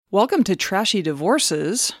Welcome to Trashy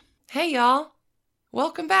Divorces. Hey, y'all.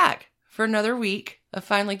 Welcome back for another week of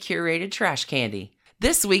finely curated trash candy.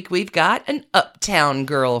 This week, we've got an Uptown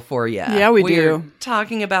Girl for you. Yeah, We're do.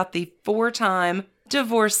 Talking about the 4-time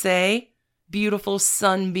divorcee, beautiful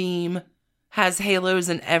sunbeam, has halos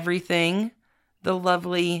and everything, the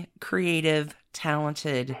lovely, creative,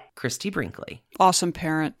 talented Christie Brinkley. Awesome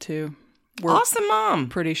parent, too. Awesome mom.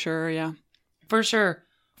 Pretty sure, yeah. For sure.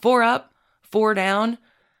 4 up, 4 down.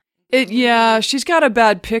 Yeah, she's got a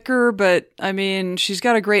bad picker, but, I mean, she's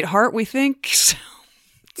got a great heart, we think.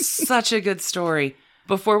 Such a good story.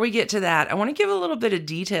 Before we get to that, I want to give a little bit of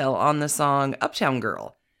detail on the song Uptown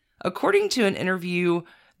Girl. According to an interview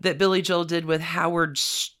that Billy Joel did with Howard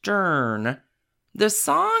Stern, the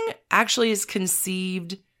song actually is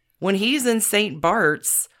conceived when he's in St.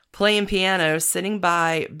 Bart's playing piano, sitting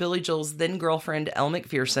by Billy Joel's then-girlfriend Elle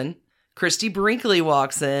Macpherson. Christie Brinkley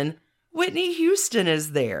walks in. Whitney Houston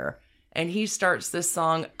is there, and he starts this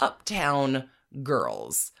song, Uptown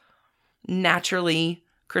Girls. Naturally,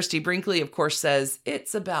 Christie Brinkley, of course, says,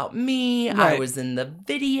 it's about me. Right. I was in the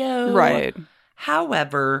video. Right.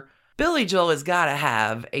 However, Billy Joel has got to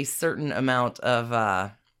have a certain amount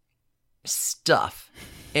of stuff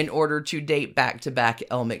in order to date back-to-back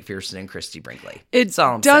Elle Macpherson and Christie Brinkley. It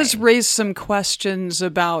does raise some questions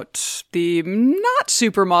about the not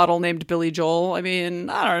supermodel named Billy Joel. I mean,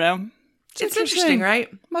 I don't know. It's interesting, right?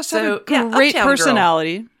 Must have a great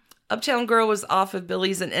personality. Girl. Uptown Girl was off of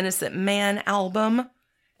Billy's An Innocent Man album,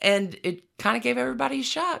 and it kind of gave everybody a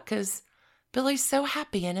shot because Billy's so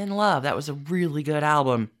happy and in love. That was a really good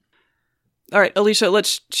album. All right, Alicia,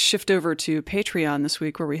 let's shift over to Patreon this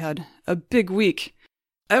week where we had a big week.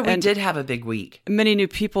 Oh, we did have a big week. Many new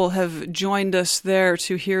people have joined us there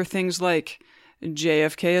to hear things like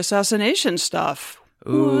JFK assassination stuff.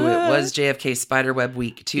 Ooh, It was JFK Spiderweb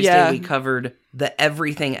week. Tuesday, we covered the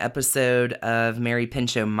Everything episode of Mary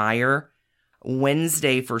Pinchot Meyer.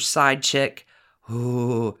 Wednesday for Side Chick,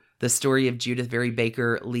 the story of Judith Very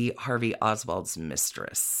Baker, Lee Harvey Oswald's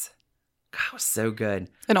mistress. God, it was so good.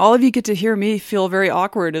 And all of you get to hear me feel very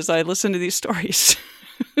awkward as I listen to these stories.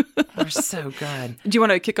 They're so good. Do you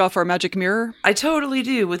want to kick off our Magic Mirror? I totally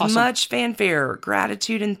do, with Awesome. much fanfare,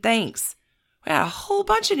 gratitude, and thanks. We had a whole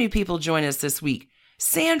bunch of new people join us this week.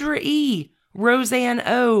 Sandra E., Roseanne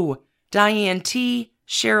O., Diane T.,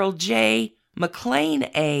 Cheryl J., McLean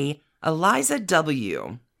A., Eliza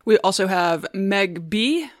W. We also have Meg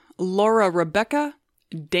B., Laura Rebecca,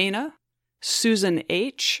 Dana, Susan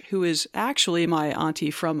H., who is actually my auntie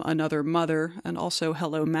from another mother, and also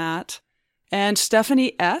hello, Matt, and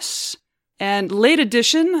Stephanie S., and late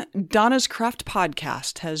edition, Donna's Craft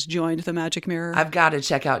Podcast has joined the Magic Mirror. I've got to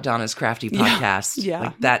check out Donna's Crafty Podcast. Yeah.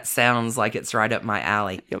 Like, that sounds like it's right up my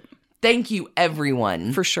alley. Yep. Thank you,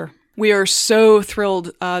 everyone. For sure. We are so thrilled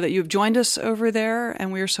that you've joined us over there,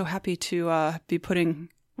 and we are so happy to be putting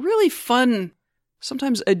really fun,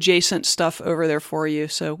 sometimes adjacent stuff over there for you,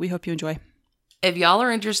 so we hope you enjoy. If y'all are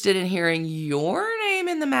interested in hearing your name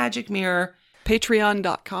in the Magic Mirror,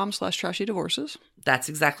 Patreon.com/trashydivorces. That's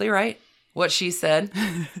exactly right. What she said.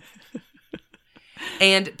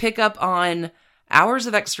 And pick up on hours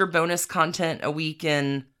of extra bonus content a week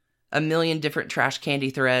in a million different trash candy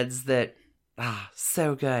threads that,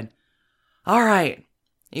 so good. All right.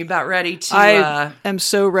 You about ready to... I am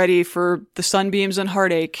so ready for the sunbeams and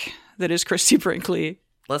heartache that is Christie Brinkley.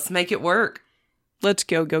 Let's make it work. Let's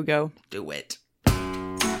go, go, go. Do it.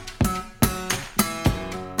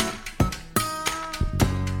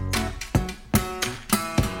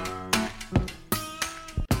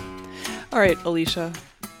 All right, Alicia.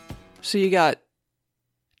 So you got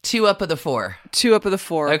 2 up of the 4. 2 up of the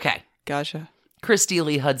 4. Okay. Gotcha. Christy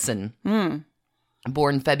Lee Hudson.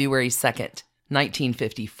 Born February 2nd,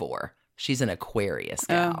 1954. She's an Aquarius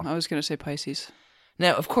gal. Oh, I was going to say Pisces.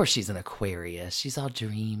 No, of course she's an Aquarius. She's all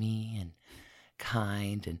dreamy and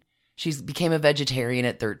kind, and she became a vegetarian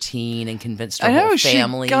at 13 and convinced her whole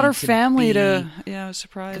family. She got her family to I was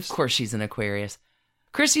surprised. Of course she's an Aquarius.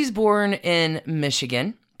 Christy's born in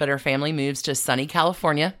Michigan, but her family moves to sunny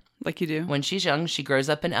California. Like you do. When she's young, she grows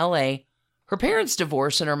up in L.A. Her parents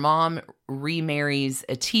divorce, and her mom remarries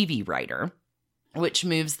a TV writer, which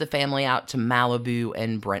moves the family out to Malibu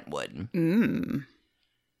and Brentwood.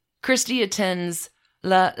 Christy attends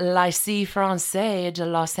Le Lycée Français de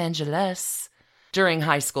Los Angeles. During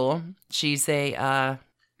high school, she's a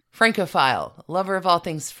Francophile, lover of all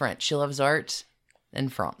things French. She loves art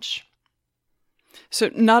and French. So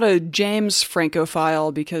not a James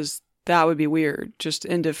Francophile, because that would be weird. Just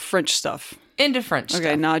into French stuff. Into French stuff.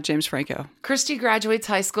 Okay, not James Franco. Christy graduates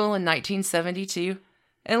high school in 1972,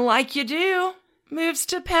 and like you do, moves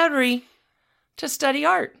to Paris. to study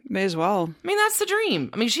art. May as well. I mean, that's the dream.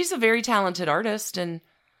 I mean, she's a very talented artist and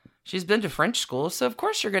she's been to French school. So, of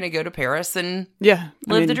course, you're going to go to Paris and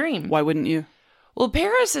live the dream. Why wouldn't you? Well,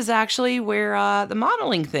 Paris is actually where the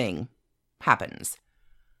modeling thing happens.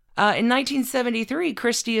 In 1973,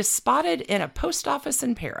 Christie is spotted in a post office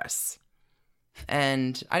in Paris.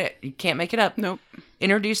 And you can't make it up. Nope.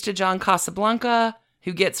 Introduced to John Casablanca,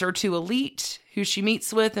 who gets her to Elite, who she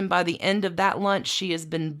meets with. And by the end of that lunch, she has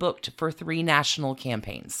been booked for 3 national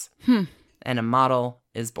campaigns. And a model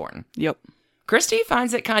is born. Yep. Christie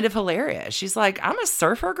finds it kind of hilarious. She's like, I'm a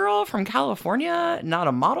surfer girl from California, not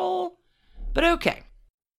a model. But okay.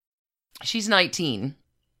 She's 19.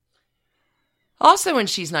 Also when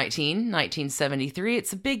she's 1973,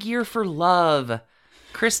 it's a big year for love.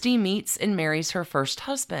 Christie meets and marries her first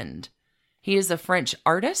husband. He is a French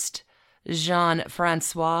artist,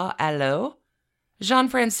 Jean-Francois Allot.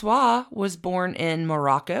 Jean-Francois was born in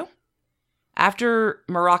Morocco. After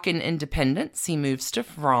Moroccan independence, he moves to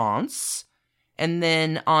France and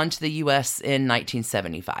then on to the U.S. in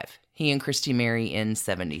 1975. He and Christie marry in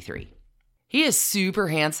 73. He is super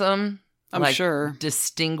handsome. I'm sure.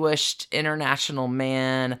 Distinguished international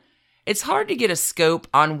man. It's hard to get a scope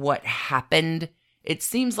on what happened. It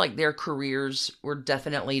seems like their careers were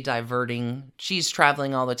definitely diverting. She's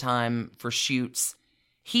traveling all the time for shoots.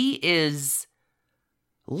 He is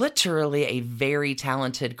literally a very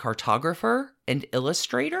talented cartographer and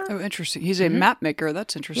illustrator. Oh, interesting. He's a map maker.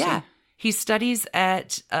 That's interesting. Yeah. He studies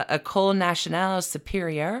at École Nationale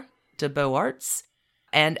Supérieure de Beaux-Arts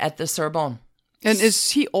and at the Sorbonne. And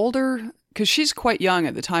is he older? Because she's quite young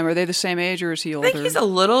at the time. Are they the same age or is he older? I think he's a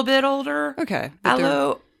little bit older. Okay.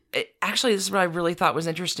 Allot, actually, this is what I really thought was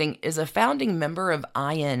interesting, is a founding member of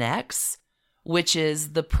INX, which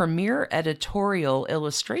is the premier editorial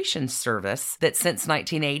illustration service that since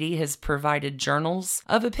 1980 has provided journals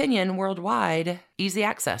of opinion worldwide easy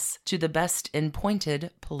access to the best in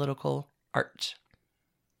pointed political art.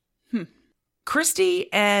 Christie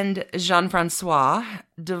and Jean-Francois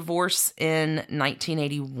divorce in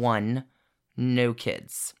 1981. No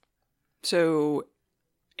kids. So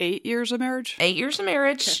 8 years of marriage? 8 years of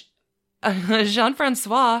marriage. Okay.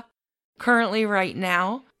 Jean-Francois, currently right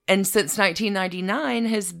now, and since 1999,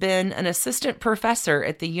 has been an assistant professor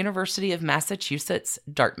at the University of Massachusetts,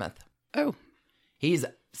 Dartmouth. Oh. He's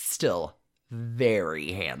still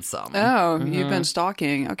very handsome. Oh, you've been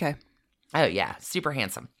stalking. Okay. Oh, yeah. Super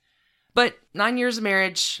handsome. But 9 years of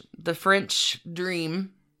marriage, the French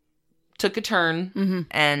dream took a turn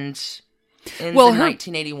and ends in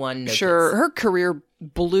 1981. No sure. kids. Her career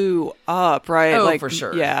blew up, right? Oh, for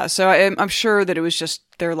sure. Yeah. So I'm sure that it was just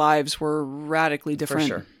their lives were radically different For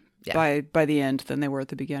sure. Yeah. by the end than they were at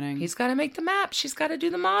the beginning. He's got to make the map. She's got to do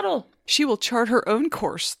the model. She will chart her own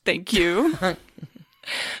course. Thank you. By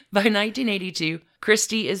 1982,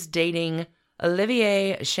 Christie is dating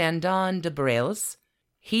Olivier Chandon de Breuils.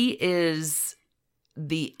 He is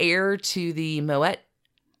the heir to the Moet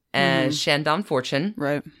and Chandon fortune.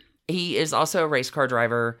 Right. He is also a race car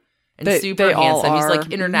driver and They super all handsome. He's are.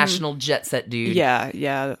 like international jet set dude.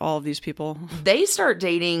 Yeah. All of these people. They start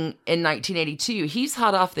dating in 1982. He's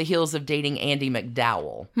hot off the heels of dating Andie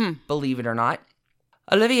MacDowell, believe it or not.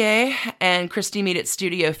 Olivier and Christie meet at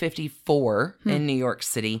Studio 54 in New York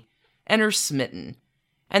City and are smitten.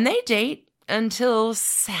 And they date until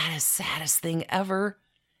saddest thing ever.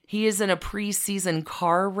 He is in a preseason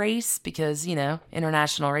car race because,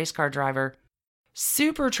 international race car driver.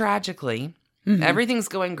 Super tragically, everything's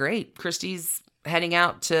going great. Christie's heading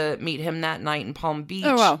out to meet him that night in Palm Beach.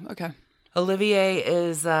 Oh, wow. Okay. Olivier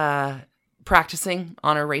is practicing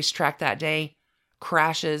on a racetrack that day,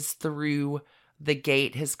 crashes through the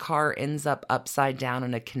gate. His car ends up upside down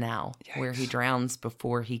in a canal where he drowns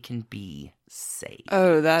before he can be saved.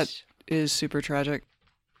 Oh, that is super tragic.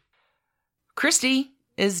 Christie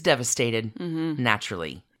is devastated,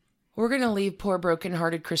 naturally. We're going to leave poor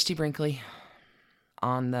broken-hearted Christie Brinkley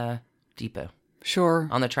on the depot. Sure.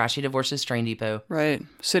 On the trashy divorces train depot. Right.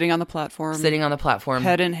 Sitting on the platform.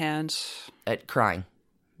 Head in hands. Crying.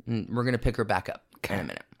 And we're going to pick her back up in a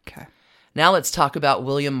minute. Okay. Now let's talk about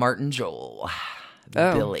William Martin Joel.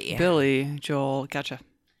 Billy. Billy Joel. Gotcha.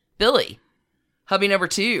 Billy. Hubby number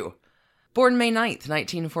 2. Born May 9th,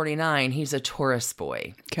 1949. He's a Taurus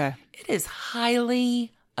boy. Okay. It is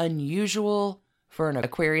highly unusual for an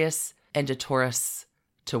Aquarius and a Taurus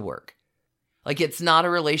to work. Like, it's not a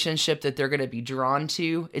relationship that they're going to be drawn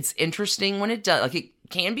to. It's interesting when it does. Like, it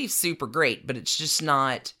can be super great, but it's just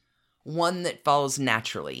not one that follows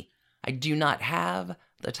naturally. I do not have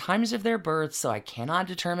the times of their birth, so I cannot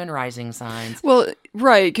determine rising signs. Well,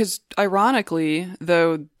 right, because ironically,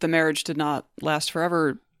 though the marriage did not last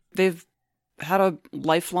forever, they've had a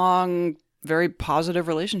lifelong, very positive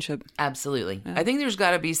relationship. Absolutely. Yeah. I think there's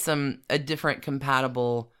got to be a different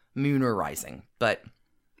compatible Mooner rising, but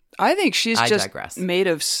I think she's I just digress. made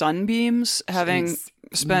of sunbeams, having She's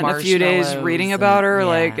spent a few days marshmallows reading about her,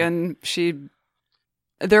 and- yeah. and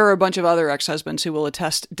there are a bunch of other ex-husbands who will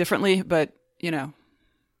attest differently, but,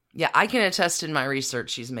 Yeah, I can attest in my research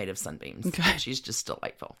she's made of sunbeams. Okay. She's just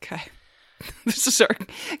delightful. okay. This is our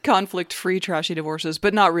conflict-free trashy divorces,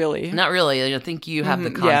 but not really. Not really. I think you have the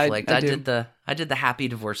Mhm. Yeah, conflict. I I do. did the happy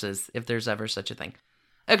divorces, if there's ever such a thing.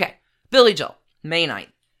 Okay. Billy Joel, May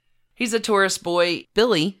 9th. He's a tourist boy.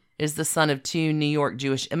 Billy is the son of 2 New York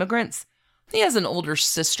Jewish immigrants. He has an older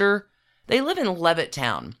sister. They live in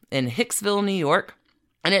Levittown in Hicksville, New York.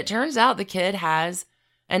 And it turns out the kid has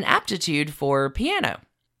an aptitude for piano.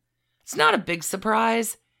 It's not a big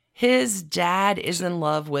surprise. His dad is in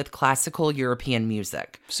love with classical European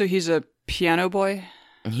music. So he's a piano boy,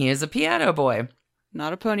 He is a piano boy.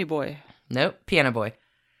 not a pony boy. Nope, piano boy.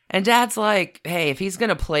 And dad's like, hey, if he's going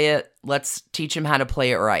to play it, let's teach him how to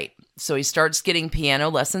play it right. So he starts getting piano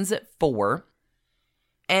lessons at 4.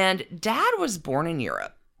 And dad was born in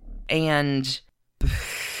Europe. And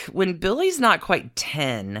when Billy's not quite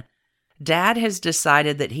 10, dad has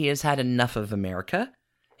decided that he has had enough of America.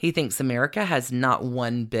 He thinks America has not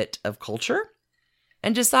one bit of culture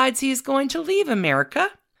and decides he's going to leave America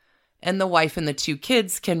and the wife and the 2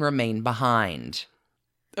 kids can remain behind.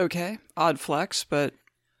 Okay, odd flex, but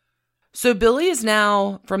So Billy is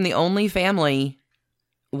now from the only family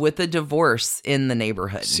with a divorce in the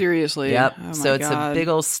neighborhood. seriously. Yep. Oh my So it's God. a big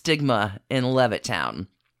old stigma in Levittown.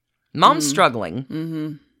 Mom's struggling,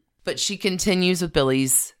 Mm-hmm. but she continues with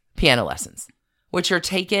Billy's piano lessons, which are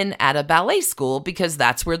taken at a ballet school because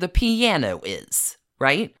that's where the piano is,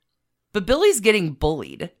 right? But Billy's getting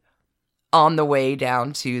bullied on the way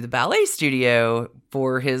down to the ballet studio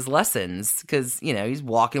for his lessons because, he's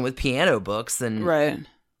walking with piano books and Right.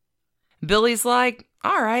 Billy's like,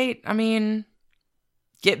 all right, I mean,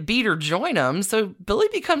 get beat or join them. So Billy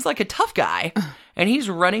becomes like a tough guy and he's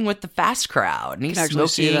running with the fast crowd and he's Can actually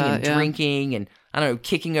see smoking that, and yeah. drinking and, I don't know,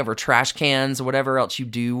 kicking over trash cans or whatever else you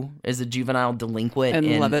do as a juvenile delinquent In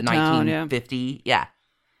in Levittown, yeah. 1950. Yeah.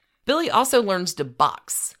 Billy also learns to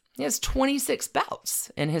box. He has 26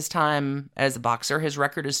 bouts in his time as a boxer. His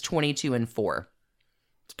record is 22-4.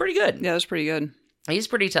 It's pretty good. Yeah, that's pretty good. He's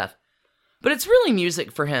pretty tough. But it's really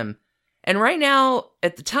music for him. And right now,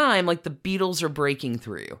 at the time, like the Beatles are breaking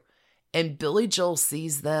through. And Billy Joel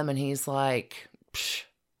sees them and he's like, Psh,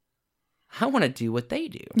 I want to do what they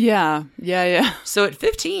do. Yeah. So at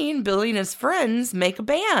 15, Billy and his friends make a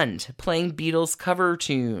band playing Beatles cover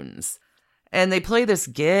tunes. And they play this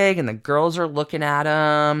gig and the girls are looking at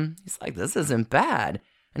him. He's like, this isn't bad.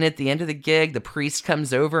 And at the end of the gig, the priest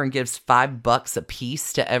comes over and gives $5 a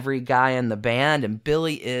piece to every guy in the band. And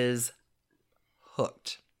Billy is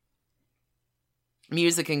hooked.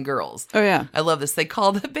 Music and girls. Oh, yeah. I love this. They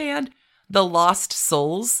call the band the Lost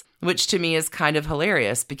Souls, which to me is kind of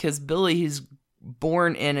hilarious because Billy, who's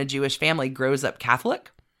born in a Jewish family, grows up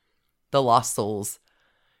Catholic. The Lost Souls.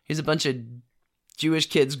 He's a bunch of Jewish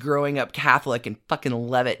kids growing up Catholic in fucking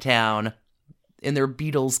Levittown in their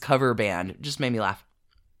Beatles cover band. It just made me laugh.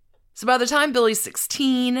 So by the time Billy's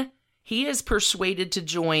 16, he is persuaded to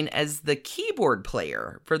join as the keyboard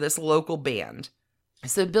player for this local band.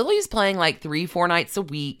 So Billy's playing like 3-4 nights a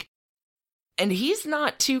week, and he's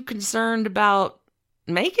not too concerned about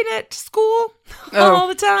making it to school all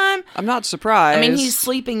the time. I'm not surprised. I mean, he's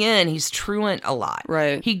sleeping in. He's truant a lot.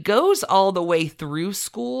 Right. He goes all the way through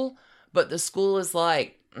school, but the school is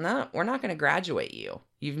like, no, we're not going to graduate you.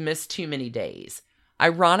 You've missed too many days.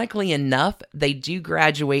 Ironically enough, they do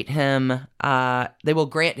graduate him. They will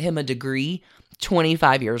grant him a degree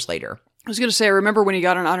 25 years later. I was going to say, I remember when he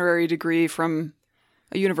got an honorary degree from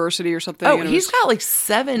a university or something. Oh, and it he's was- got like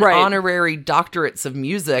 7 Right. honorary doctorates of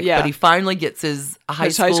music, Yeah. but he finally gets his high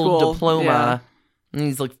His high school school, diploma. yeah. And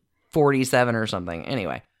he's like 47 or something.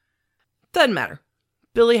 Anyway, doesn't matter.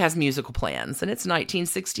 Billy has musical plans, and it's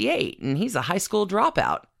 1968, and he's a high school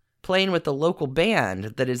dropout playing with the local band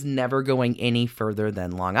that is never going any further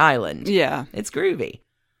than Long Island. Yeah. It's groovy.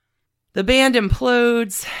 The band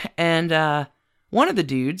implodes, and one of the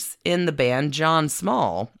dudes in the band, John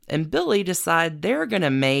Small, and Billy decide they're going to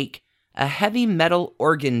make a heavy metal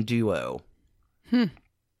organ duo.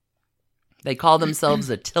 They call themselves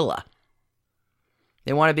Attila.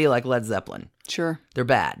 They want to be like Led Zeppelin. Sure. They're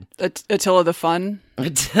bad. Attila the Fun.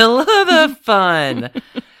 Attila the Fun.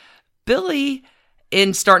 Billy,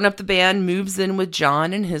 in starting up the band, moves in with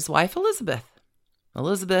John and his wife, Elizabeth.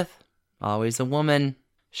 Elizabeth, always a woman,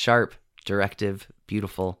 sharp, directive,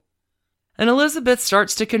 beautiful. And Elizabeth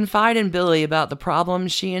starts to confide in Billy about the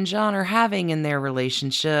problems she and John are having in their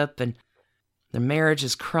relationship, and their marriage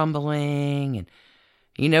is crumbling, and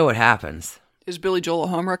you know what happens. Is Billy Joel a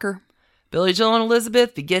homewrecker? Billy Joel and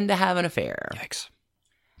Elizabeth begin to have an affair. Yikes.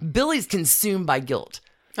 Billy's consumed by guilt.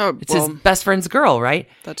 Oh, It's his best friend's girl, right?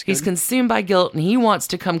 That's good. He's consumed by guilt, and he wants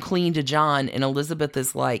to come clean to John, and Elizabeth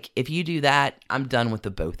is like, if you do that, I'm done with the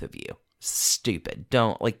both of you. Stupid.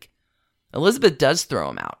 Don't, Elizabeth does throw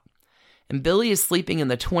him out. And Billy is sleeping in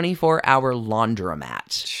the 24-hour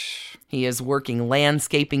laundromat. He is working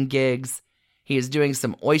landscaping gigs. He is doing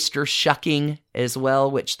some oyster shucking as well,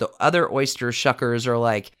 which the other oyster shuckers are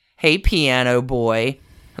like, hey, piano boy,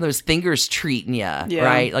 how are those fingers treating you,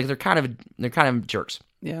 right? Like they're kind of jerks.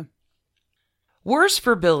 Yeah. Worse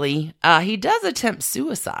for Billy, he does attempt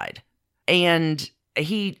suicide, and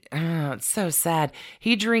it's so sad.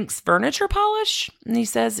 He drinks furniture polish, and he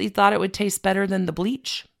says he thought it would taste better than the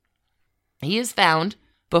bleach. He is found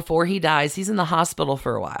before he dies. He's in the hospital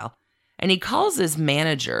for a while, and he calls his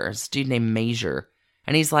manager, this dude named Major,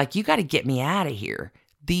 and he's like, you got to get me out of here.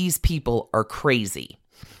 These people are crazy.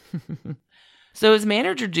 So his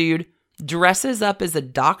manager dude dresses up as a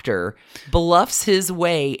doctor, bluffs his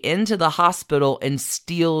way into the hospital, and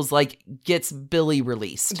gets Billy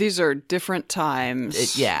released. These are different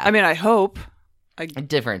times. Yeah. I mean, I hope.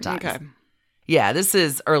 Different times. Okay. Yeah, this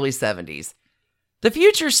is early 70s. The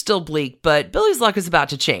future's still bleak, but Billy's luck is about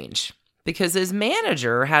to change because his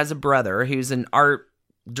manager has a brother who's an art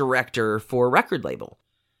director for a record label.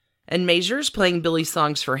 And Major's playing Billy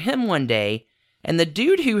songs for him one day, and the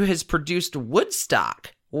dude who has produced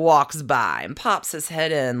Woodstock walks by and pops his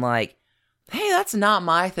head in like, hey, that's not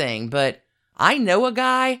my thing, but I know a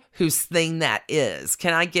guy whose thing that is.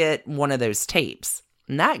 Can I get one of those tapes?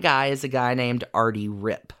 And that guy is a guy named Artie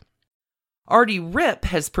Ripp. Artie Ripp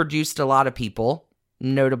has produced a lot of people,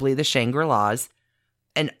 notably the Shangri-Las,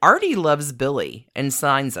 and Artie loves Billy and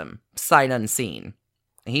signs him, sight unseen.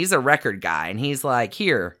 He's a record guy, and he's like,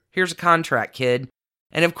 here's a contract, kid.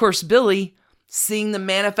 And of course, Billy, seeing the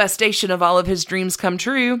manifestation of all of his dreams come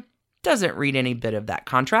true, doesn't read any bit of that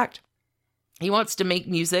contract. He wants to make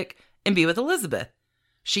music and be with Elizabeth.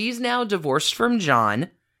 She's now divorced from John,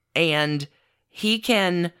 and he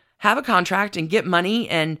can have a contract and get money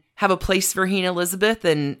and have a place for he and Elizabeth,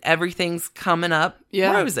 and everything's coming up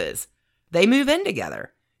roses. They move in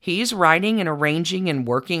together. He's writing and arranging and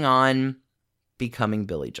working on becoming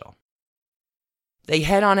Billy Joel. They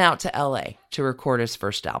head on out to LA to record his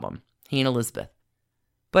first album, he and Elizabeth.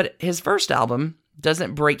 But his first album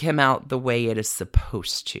doesn't break him out the way it is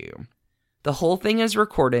supposed to. The whole thing is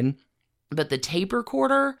recorded, but the tape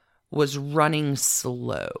recorder was running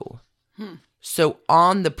slow. So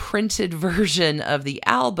on the printed version of the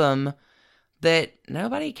album that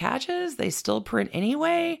nobody catches, they still print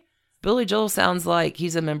anyway, Billy Joel sounds like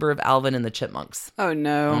he's a member of Alvin and the Chipmunks. Oh,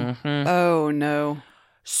 no. Mm-hmm. Oh, no.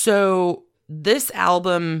 So this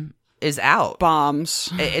album is out.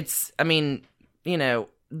 Bombs. This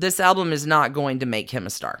album is not going to make him a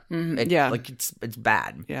star. Mm-hmm. It's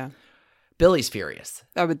bad. Yeah. Billy's furious.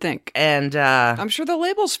 I would think. And I'm sure the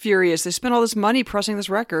label's furious. They spent all this money pressing this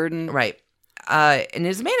record. And right. And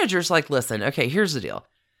his manager's like, listen, okay, here's the deal.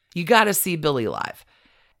 You got to see Billy live.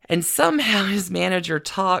 And somehow his manager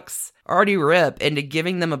talks Artie Ripp into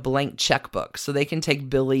giving them a blank checkbook so they can take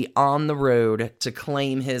Billy on the road to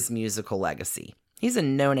claim his musical legacy. He's a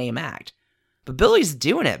no-name act. But Billy's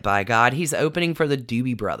doing it, by God. He's opening for the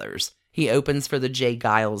Doobie Brothers. He opens for the Jay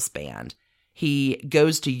Giles Band. He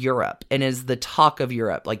goes to Europe and is the talk of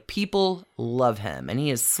Europe. Like, people love him, and he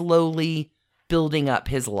is slowly building up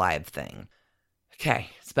his live thing. Okay,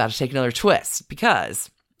 it's about to take another twist,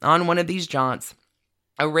 because on one of these jaunts,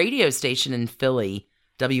 a radio station in Philly,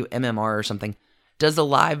 WMMR or something, does a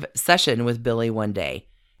live session with Billy one day.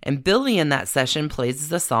 And Billy in that session plays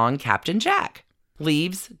the song Captain Jack.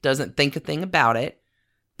 Leaves, doesn't think a thing about it.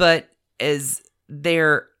 But as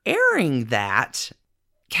they're airing that,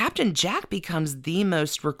 Captain Jack becomes the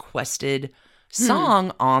most requested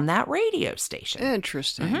song on that radio station.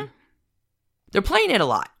 Interesting. Mm-hmm. They're playing it a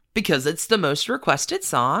lot because it's the most requested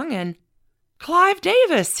song, and Clive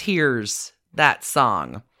Davis hears that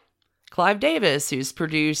song. Clive Davis, who's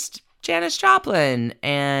produced Janis Joplin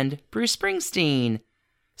and Bruce Springsteen,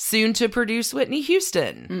 soon to produce Whitney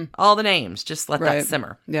Houston. All the names, just let that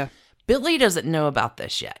simmer. Yeah. Billy doesn't know about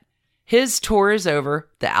this yet. His tour is over.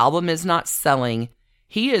 The album is not selling.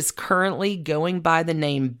 He is currently going by the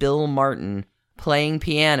name Bill Martin, playing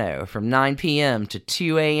piano from 9 p.m. to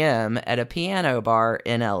 2 a.m. at a piano bar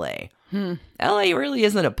in LA. LA really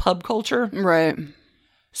isn't a pub culture. Right.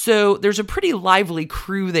 So there's a pretty lively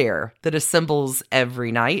crew there that assembles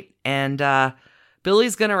every night. And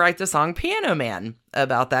Billy's going to write the song Piano Man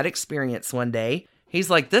about that experience one day. He's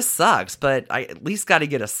like, this sucks, but I at least got to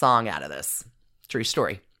get a song out of this. True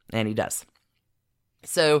story. And he does.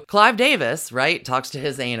 So Clive Davis, right, talks to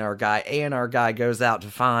his A&R guy. A&R guy goes out to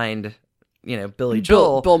find, Billy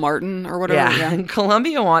Joel. Bill Martin or whatever. Yeah. And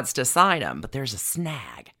Columbia wants to sign him, but there's a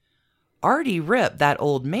snag. Artie Ripp, that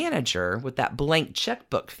old manager with that blank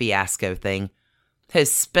checkbook fiasco thing,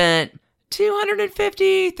 has spent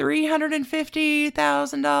 $250,000,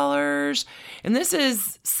 $350,000. And this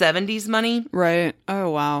is 70s money. Right. Oh,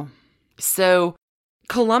 wow. So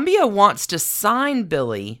Columbia wants to sign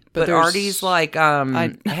Billy, but Artie's like,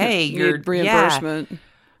 hey, you're reimbursement. Yeah.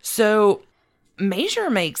 So Major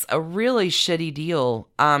makes a really shitty deal.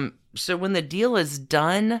 So when the deal is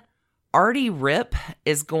done, Artie Ripp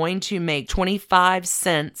is going to make 25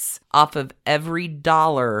 cents off of every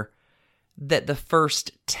dollar that the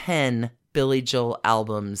first 10 Billy Joel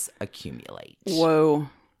albums accumulate. Whoa.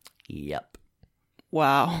 Yep.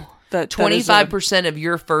 Wow. That 25% of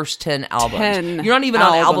your first 10 albums. You're not even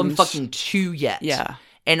on album fucking 2 yet. Yeah.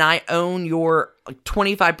 And I own your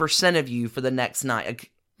 25% of you for the next night.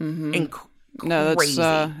 No, that's crazy.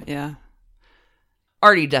 Yeah.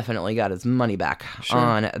 Artie definitely got his money back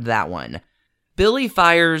on that one. Billy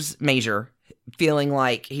fires Major, feeling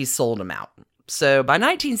like he sold him out. So by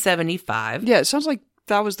 1975... Yeah, it sounds like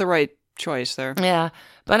that was the right choice there. Yeah.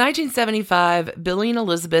 By 1975, Billy and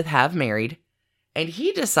Elizabeth have married, and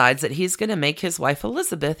he decides that he's going to make his wife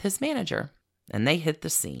Elizabeth his manager. And they hit the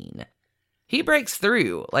scene. He breaks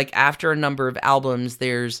through. Like, after a number of albums,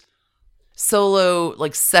 there's solo,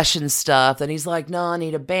 like, session stuff. And he's like, no, I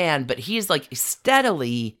need a band. But he's, like,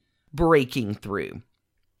 steadily breaking through.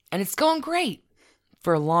 And it's going great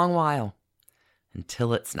for a long while.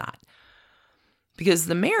 Until it's not. Because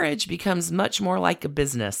the marriage becomes much more like a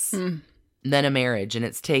business than a marriage. And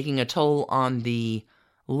it's taking a toll on the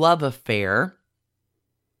love affair.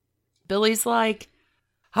 Billy's like,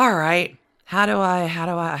 all right, how do I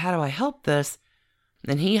help this?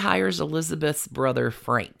 And he hires Elizabeth's brother,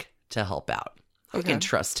 Frank, to help out. Okay. I can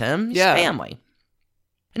trust him. He's family.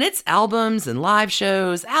 And it's albums and live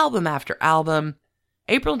shows, album after album.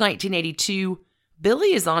 April 1982,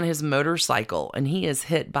 Billy is on his motorcycle and he is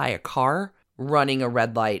hit by a car running a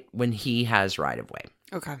red light when he has right of way.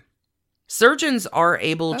 Okay. Surgeons are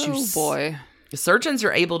able to... Oh, boy. Surgeons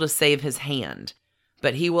are able to save his hand,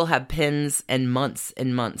 but he will have pins and months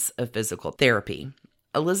of physical therapy.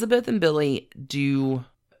 Elizabeth and Billy do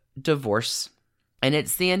divorce, and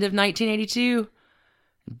it's the end of 1982.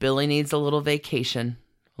 Billy needs a little vacation,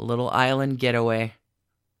 a little island getaway,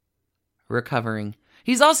 recovering.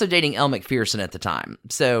 He's also dating Elle Macpherson at the time,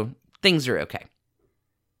 so things are okay.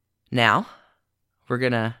 Now, we're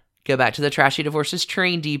going to go back to the Trashy Divorces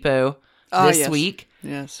train depot this week.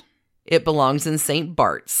 Yes. It belongs in St.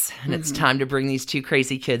 Bart's, and it's time to bring these two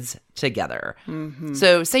crazy kids together.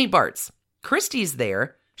 So, St. Bart's, Christy's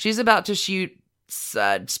there. She's about to shoot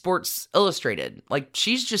Sports Illustrated. Like,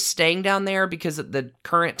 she's just staying down there because at the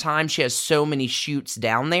current time, she has so many shoots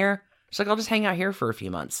down there. She's like, I'll just hang out here for a few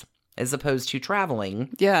months, as opposed to traveling.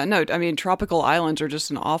 Yeah, no, I mean, tropical islands are just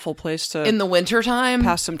an awful place to... In the wintertime?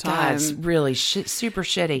 Pass some time. That's really super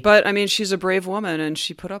shitty. But, I mean, she's a brave woman, and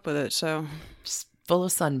she put up with it, so... Just full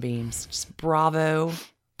of sunbeams. Just bravo.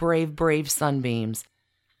 Brave sunbeams.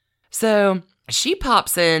 So, she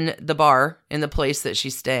pops in the bar in the place that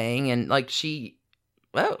she's staying, and, like,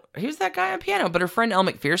 oh, here's that guy on piano. But her friend Elle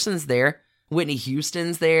Macpherson's there. Whitney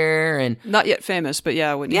Houston's there, and not yet famous, but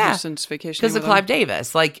yeah, Whitney Houston's vacation because of Clive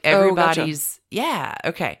Davis. Like everybody's,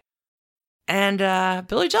 okay. And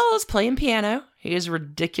Billy Joel is playing piano. He is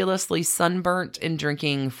ridiculously sunburnt and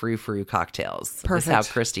drinking frou-frou cocktails. Perfect. That's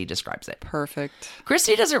how Christy describes it. Perfect.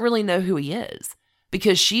 Christy doesn't really know who he is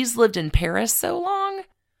because she's lived in Paris so long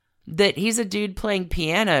that he's a dude playing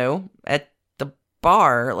piano at the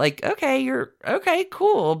bar. Like, okay,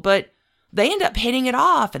 cool, but. They end up hitting it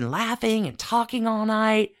off and laughing and talking all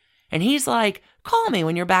night. And he's like, call me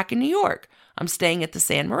when you're back in New York. I'm staying at the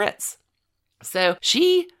San Moritz. So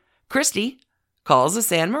Christy, calls the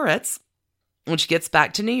San Moritz when she gets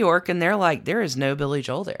back to New York. And they're like, there is no Billy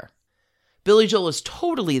Joel there. Billy Joel is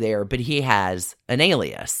totally there, but he has an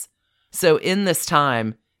alias. So in this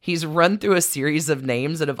time, he's run through a series of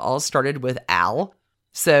names that have all started with Al.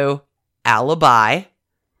 So Alibi,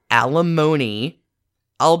 Alimony,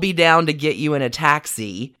 I'll be down to get you in a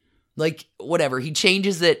taxi. Like, whatever. He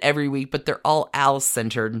changes it every week, but they're all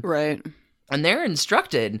Al-centered. Right. And they're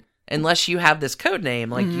instructed, unless you have this code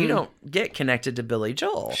name, like, you don't get connected to Billy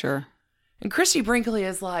Joel. Sure. And Christy Brinkley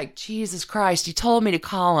is like, Jesus Christ, he told me to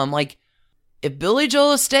call him. Like, if Billy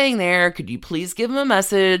Joel is staying there, could you please give him a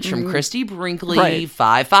message from Christy Brinkley, Right.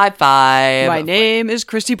 555. My name is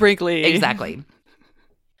Christy Brinkley. Exactly.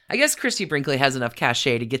 I guess Christy Brinkley has enough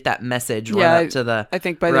cachet to get that message Yeah, run up to the I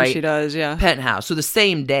think by then she does, yeah. penthouse. So the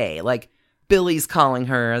same day, like Billy's calling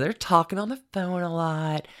her. They're talking on the phone a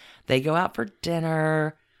lot. They go out for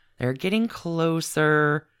dinner. They're getting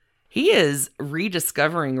closer. He is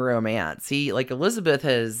rediscovering romance. He, like, Elizabeth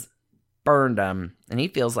has burned him, and he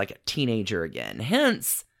feels like a teenager again.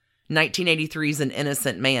 Hence, 1983's An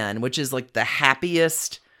Innocent Man, which is like the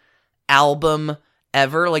happiest album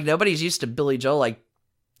ever. Like, nobody's used to Billy Joel, like,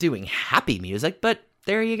 doing happy music, but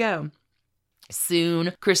there you go.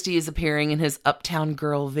 Soon, Christy is appearing in his Uptown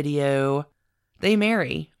Girl video. They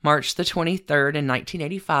marry March the 23rd in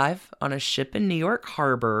 1985 on a ship in New York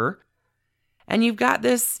Harbor. And you've got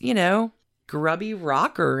this, you know, grubby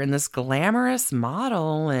rocker and this glamorous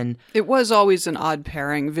model. And It was always an odd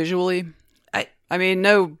pairing visually. I mean,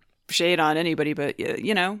 no shade on anybody, but,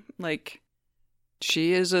 you know, like,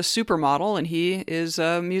 she is a supermodel and he is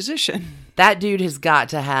a musician. that dude has got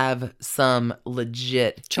to have some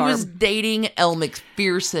legit Charm. He was dating Elle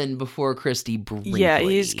McPherson before Christy Brinkley. Yeah,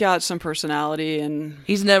 he's got some personality and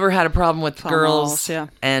He's never had a problem with Fun girls. walls, yeah.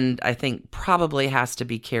 And I think probably has to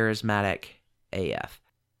be charismatic AF.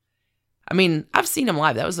 I mean, I've seen him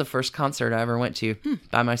live. That was the first concert I ever went to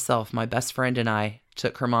by myself. My best friend and I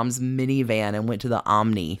took her mom's minivan and went to the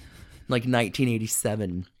Omni, like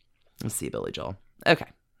 1987. Let's see Billy Joel. Okay,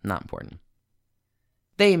 not important.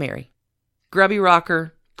 They marry. Grubby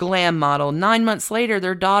rocker, glam model. 9 months later,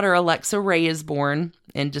 their daughter Alexa Ray is born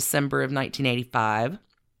in December of 1985.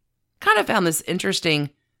 Kind of found this interesting.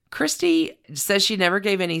 Christy says she never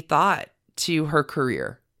gave any thought to her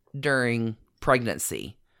career during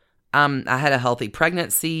pregnancy. I had a healthy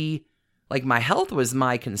pregnancy. Like, my health was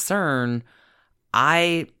my concern.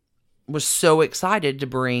 I was so excited to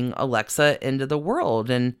bring Alexa into the world.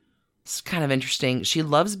 And it's kind of interesting. Christy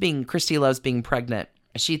loves being pregnant.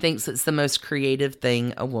 She thinks it's the most creative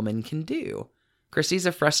thing a woman can do. Christy's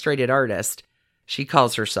a frustrated artist, she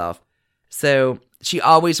calls herself. So she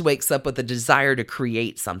always wakes up with a desire to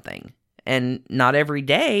create something. And not every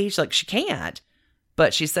day, she can't.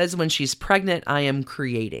 But she says when she's pregnant, I am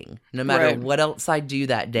creating. No matter Right. what else I do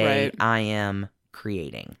that day, Right. I am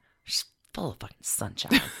creating. She's full of fucking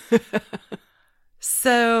sunshine.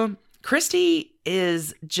 So Christy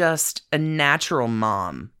is just a natural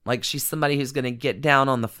mom. Like, she's somebody who's going to get down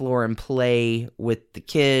on the floor and play with the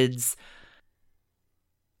kids.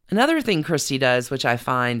 Another thing Christy does, which I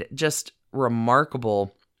find just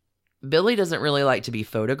remarkable, Billy doesn't really like to be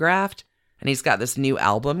photographed, and he's got this new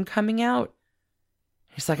album coming out.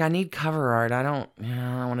 He's like, I need cover art. I don't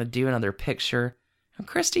want to do another picture. And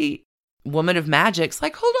Christy, woman of magic's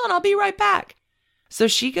like, hold on, I'll be right back. So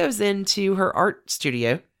she goes into her art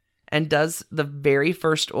studio and does the very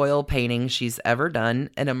first oil painting she's ever done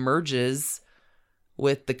and emerges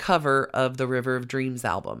with the cover of the River of Dreams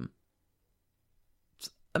album. It's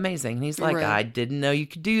amazing. And he's like, Right. I didn't know you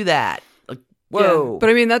could do that. Like, whoa. Yeah. But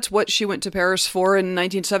I mean, that's what she went to Paris for in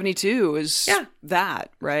 1972 is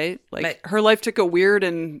that, right? Like, But- her life took a weird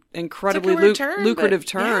and incredibly weird turn, lucrative but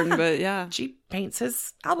turn, yeah. but yeah. She paints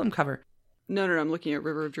his album cover. No, I'm looking at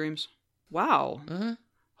River of Dreams. Wow. Mm-hmm.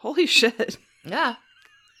 Holy shit. Yeah.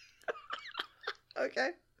 Okay.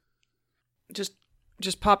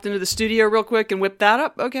 Just popped into the studio real quick and whipped that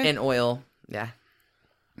up. Okay. In oil. Yeah.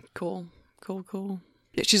 Cool.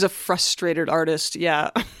 Yeah, she's a frustrated artist. Yeah.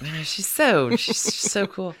 She's so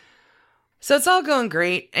cool. So it's all going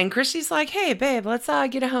great. And Christy's like, hey, babe, let's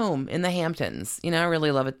get a home in the Hamptons. You know, I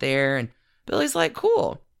really love it there. And Billy's like,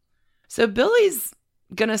 cool. So Billy's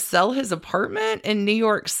going to sell his apartment in New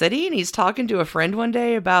York City. And he's talking to a friend one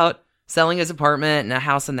day about selling his apartment and a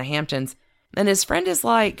house in the Hamptons. And his friend is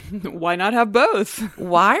like, Why not have both?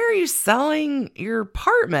 why are you selling your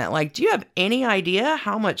apartment? Like, do you have any idea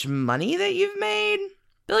how much money that you've made?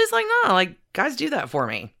 Billy's like, no, like, guys do that for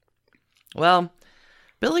me. Well,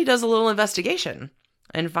 Billy does a little investigation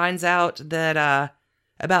and finds out that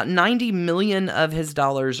about 90 million of his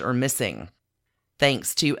dollars are missing,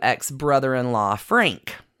 thanks to ex-brother-in-law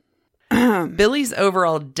Frank. Billy's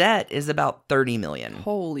overall debt is about 30 million.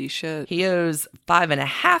 Holy shit. He owes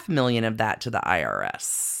 5.5 million of that to the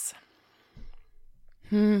IRS.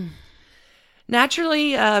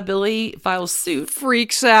 Naturally, Billy files suit,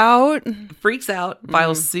 Freaks out. freaks out,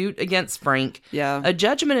 files suit against Frank. Yeah. A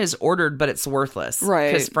judgment is ordered, but it's worthless.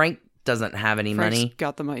 Right. Because Frank doesn't have any Frank's money.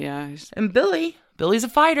 got the money. Yeah. And Billy's a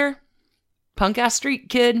fighter. Punk ass street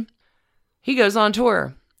kid. He goes on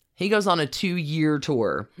tour. He goes on a 2-year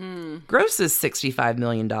tour. Grosses $65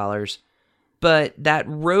 million. But that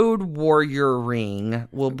Road Warrior ring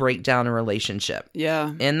will break down a relationship.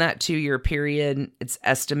 Yeah. In that 2-year period, it's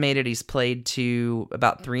estimated he's played to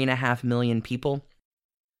about 3.5 million people.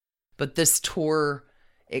 But this tour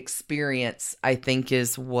experience, I think,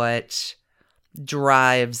 is what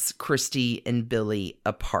drives Christy and Billy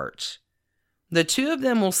apart. The two of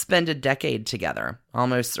them will spend a decade together,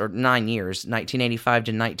 almost, or 9 years, 1985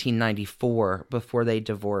 to 1994, before they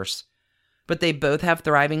divorce. But they both have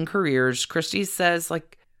thriving careers. Christy says,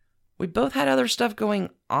 like, we both had other stuff going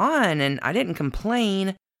on, and I didn't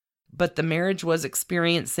complain, but the marriage was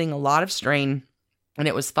experiencing a lot of strain, and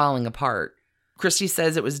it was falling apart. Christy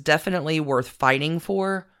says it was definitely worth fighting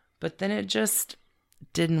for, but then it just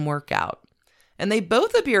didn't work out. And they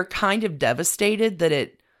both appear kind of devastated that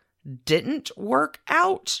it didn't work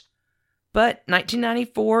out. But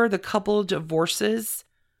 1994, the couple divorces,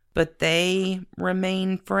 but they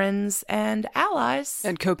remain friends and allies.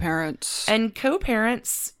 And co-parents. And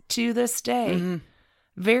co-parents to this day.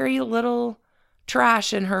 Very little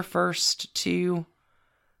trash in her first 2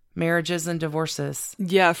 marriages and divorces.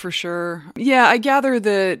 Yeah, for sure. Yeah, I gather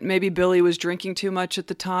that maybe Billy was drinking too much at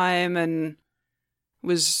the time and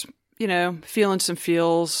was, feeling some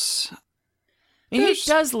feels. He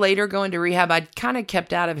does later go into rehab. I kind of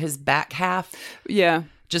kept out of his back half. Yeah.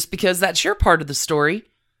 Just because that's your part of the story.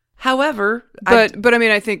 However, But I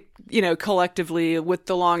mean, I think, collectively with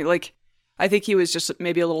the I think he was just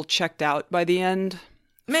maybe a little checked out by the end.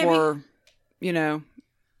 Maybe.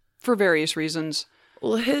 For various reasons.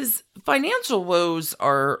 Well, his financial woes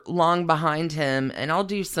are long behind him, and I'll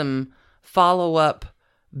do some follow-up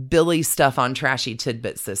Billy stuff on Trashy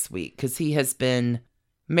Tidbits this week, because he has been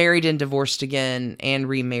married and divorced again and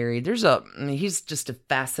remarried. He's just a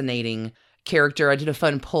fascinating character. I did a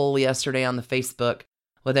fun poll yesterday on the Facebook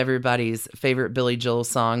with everybody's favorite Billy Joel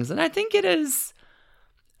songs, and I think it is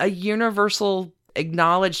a universal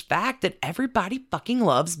acknowledged fact that everybody fucking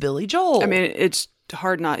loves Billy Joel. I mean, it's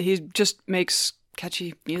hard not. He just makes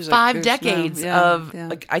catchy music. 5 decades of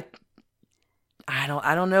like I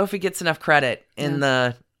don't know if he gets enough credit in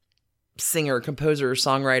the singer, composer,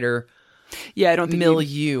 songwriter. Yeah, I don't think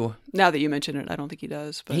milieu. Now that you mention it, I don't think he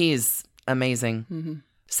does. But he's amazing.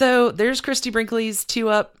 So there's Christy Brinkley's 2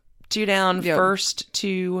 up, 2 down, first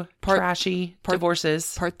 2 trashy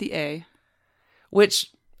divorces. Part the A.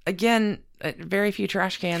 Which, again, very few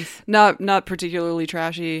trash cans. Not particularly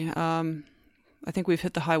trashy. I think we've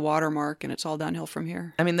hit the high water mark, and it's all downhill from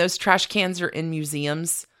here. I mean, those trash cans are in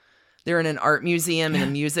museums. They're in an art museum and a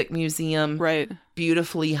music museum. Right.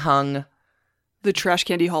 Beautifully hung. The Trash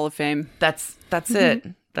Candy Hall of Fame. That's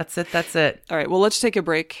it. That's it. All right. Well, let's take a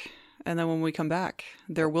break. And then when we come back,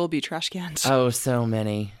 there will be trash cans. Oh, so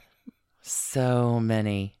many. So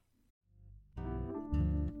many.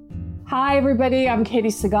 Hi, everybody. I'm Katie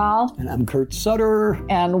Segal. And I'm Kurt Sutter.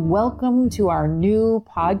 And welcome to our new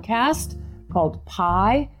podcast called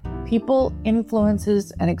PIE, People,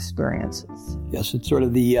 Influences, and Experiences. Yes, it's sort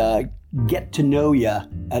of the get to know you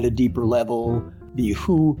at a deeper level, the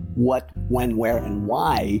who, what, when, where, and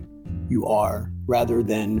why you are, rather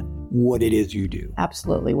than what it is you do.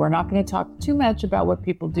 Absolutely. We're not going to talk too much about what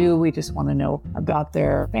people do. We just want to know about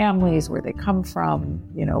their families, where they come from,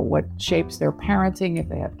 what shapes their parenting if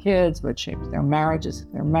they have kids, what shapes their marriages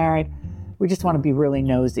if they're married. We just want to be really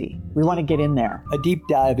nosy. We want to get in there. A deep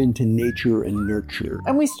dive into nature and nurture.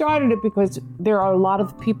 And we started it because there are a lot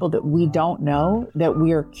of people that we don't know that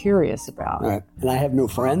we are curious about. Right. And I have no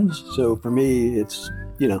friends, so for me, it's,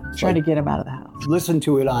 Try to get them out of the house. Listen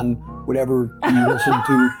to it on whatever you listen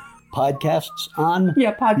to podcasts on.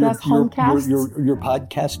 Yeah, homecasts. Your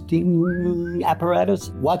podcasting apparatus.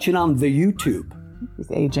 Watch it on the YouTube.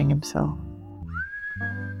 He's aging himself.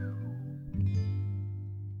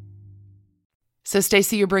 So,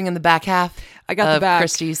 Stacey, you're bringing the back half. I got the back.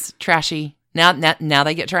 Christy's trashy. Now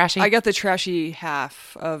they get trashy. I got the trashy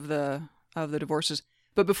half of the divorces.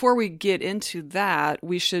 But before we get into that,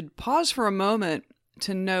 we should pause for a moment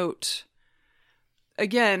to note,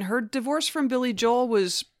 again, her divorce from Billy Joel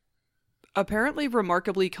was apparently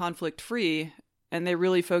remarkably conflict-free, and they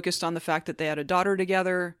really focused on the fact that they had a daughter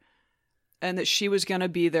together and that she was going to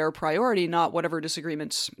be their priority, not whatever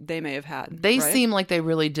disagreements they may have had. They right? seem like they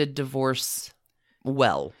really did divorce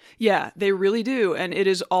well. Yeah, they really do. And it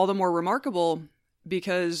is all the more remarkable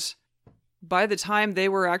because by the time they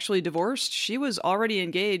were actually divorced, she was already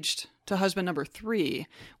engaged to husband number 3,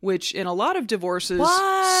 which in a lot of divorces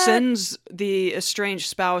sends the estranged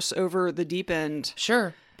spouse over the deep end.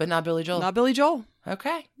 Sure, but not Billy Joel. Not Billy Joel.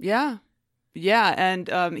 Okay. Yeah. Yeah,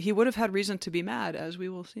 and he would have had reason to be mad, as we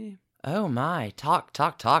will see. Oh my. Talk.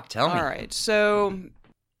 Tell me. All right. So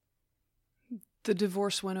the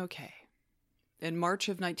divorce went okay. In March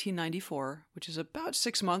of 1994, which is about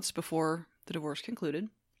 6 months before the divorce concluded,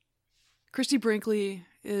 Christy Brinkley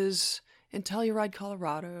is in Telluride,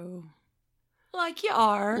 Colorado. Like you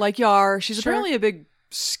are. Like you are. She's Sure. apparently a big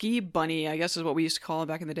ski bunny, I guess is what we used to call them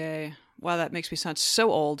back in the day. Wow, that makes me sound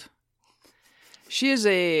so old. She is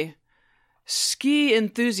a ski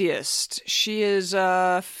enthusiast. She is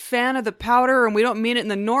a fan of the powder, and we don't mean it in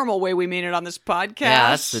the normal way we mean it on this podcast. Yeah,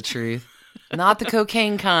 that's the truth. Not the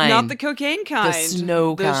cocaine kind. Not the cocaine kind. The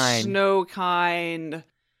snow The kind. snow kind.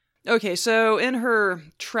 Okay, so in her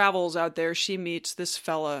travels out there, she meets this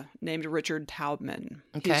fella named Richard Taubman.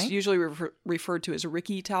 Okay. He's usually referred to as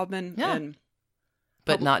Ricky Taubman Yeah. in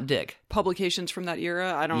But not Dick. publications from that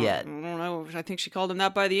era. I don't know. I think she called him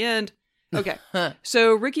that by the end. Okay. Huh.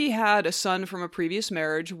 So Ricky had a son from a previous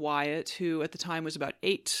marriage, Wyatt, who at the time was about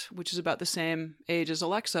 8, which is about the same age as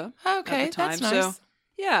Alexa. Okay, at the time. that's nice. So,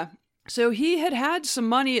 yeah. So he had some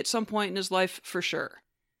money at some point in his life for sure.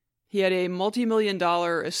 He had a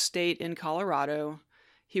multi-million-dollar estate in Colorado.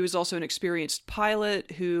 He was also an experienced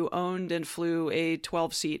pilot who owned and flew a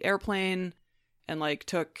 12-seat airplane and like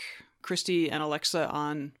took Christy and Alexa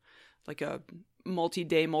on like a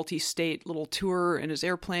multi-day, multi-state little tour in his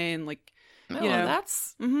airplane. Like, Oh, you know,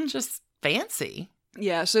 that's just fancy.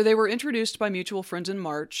 yeah, so they were introduced by mutual friends in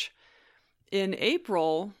March. In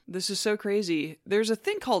April, this is so crazy, there's a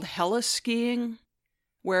thing called heli-skiing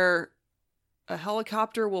where a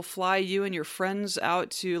helicopter will fly you and your friends out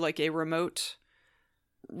to like a remote,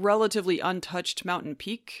 relatively untouched mountain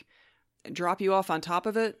peak and drop you off on top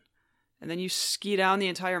of it. And then you ski down the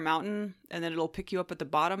entire mountain and then it'll pick you up at the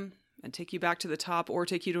bottom and take you back to the top or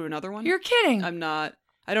take you to another one. You're kidding.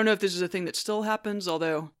 I don't know if this is a thing that still happens,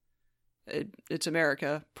 although it's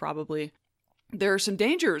America, probably. There are some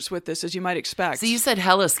dangers with this, as you might expect. So you said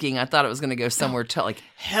heli skiing. I thought it was going to go somewhere to like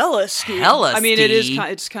heli-ski. Heli-ski. I mean,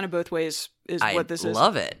 it's kind of both ways is what this is. I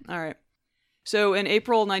love it. All right. So in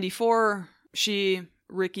April 94, she,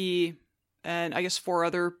 Ricky, and I guess 4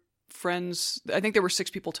 other friends, I think there were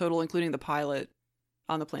 6 people total, including the pilot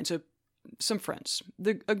on the plane. So some friends,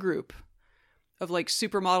 a group of like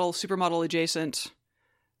supermodel adjacent,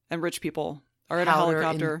 and rich people are in a Powder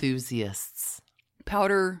helicopter. enthusiasts.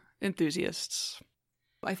 Powder enthusiasts.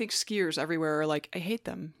 I think skiers everywhere are like, I hate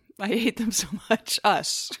them. I hate them so much.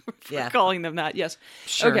 Us for Yeah. calling them that. Yes.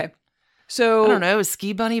 Sure. Okay. So I don't know. Is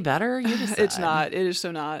Ski Bunny better? You decide. it's not. It is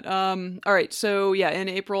so not. All right. So yeah, in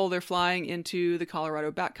April they're flying into the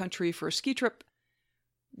Colorado backcountry for a ski trip.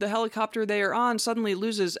 The helicopter they are on suddenly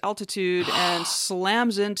loses altitude and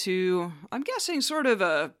slams into, I'm guessing, sort of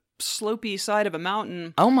a slopey side of a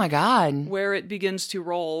mountain Oh my God. where it begins to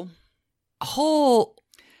roll. Whole.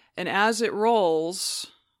 And as it rolls,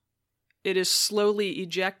 it is slowly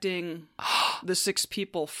ejecting the 6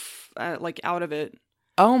 people like out of it.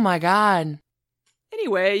 Oh my God.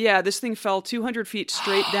 Anyway, yeah, this thing fell 200 feet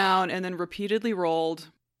straight down and then repeatedly rolled.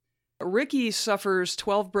 Ricky suffers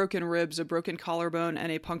 12 broken ribs, a broken collarbone,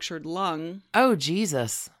 and a punctured lung. Oh,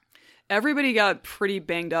 Jesus. Everybody got pretty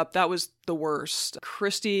banged up. That was the worst.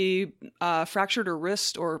 Christy fractured her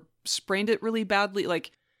wrist or sprained it really badly.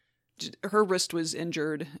 Like, her wrist was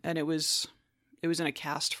injured, and it was in a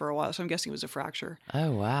cast for a while, so I'm guessing it was a fracture.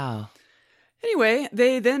 Oh, wow. Anyway,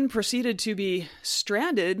 they then proceeded to be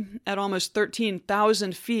stranded at almost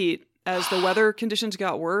 13,000 feet as the weather conditions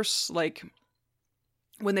got worse. Like,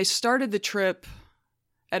 when they started the trip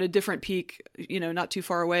at a different peak, not too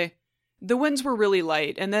far away, the winds were really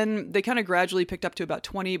light, and then they kind of gradually picked up to about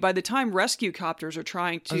 20. By the time rescue copters are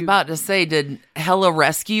trying to... I was about to say, did Hella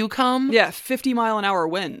Rescue come? Yeah, 50-mile-an-hour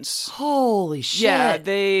winds. Holy shit. Yeah,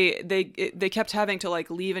 they kept having to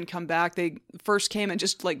like leave and come back. They first came and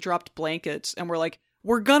just like dropped blankets and were like,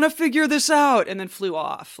 "We're gonna figure this out," and then flew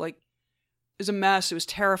off. Like, it was a mess. It was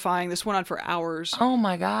terrifying. This went on for hours. Oh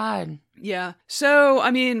my God. Yeah. So,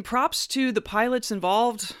 I mean, props to the pilots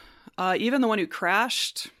involved. Even the one who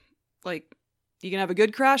crashed. Like, you can have a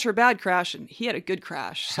good crash or a bad crash, and he had a good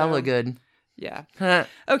crash. So, Hella good. Yeah. Huh.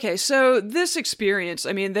 Okay, so this experience,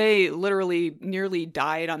 I mean, they literally nearly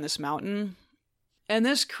died on this mountain. And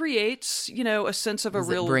this creates, a sense of Does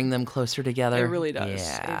a real... it bring them closer together? It really does.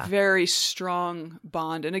 Yeah. A very strong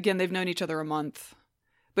bond. And again, they've known each other a month.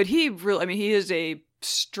 But he is a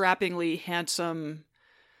strappingly handsome...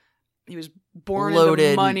 He was born Loaded,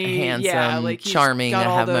 into money. handsome, yeah, like he's charming, got to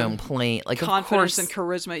all have the my own plane. Like, confidence of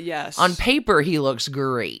course, and charisma, yes. on paper, he looks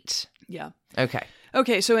great. Yeah. Okay.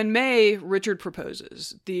 Okay, so in May, Richard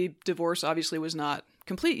proposes. The divorce obviously was not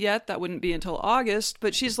complete yet. That wouldn't be until August.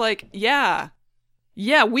 But she's like, yeah,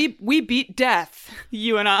 Yeah, we beat death,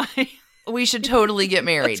 you and I. We should totally get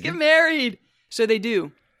married. Let's get married. So they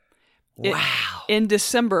do. Wow. In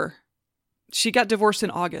December. She got divorced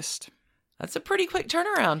in August. That's a pretty quick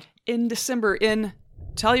turnaround. In December in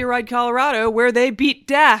Telluride, Colorado, where they beat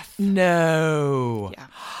death. No. Yeah.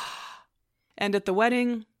 And at the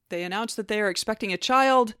wedding, they announce that they are expecting a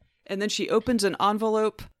child, and then she opens an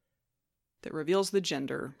envelope that reveals the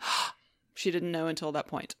gender. She didn't know until that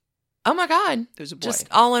point. Oh my God. It was a boy. Just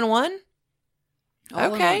all in one? All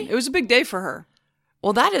in Okay. one. It was a big day for her.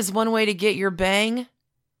 Well, that is one way to get your bang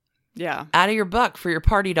Yeah. out of your buck for your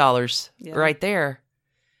party dollars. Yeah. Right there.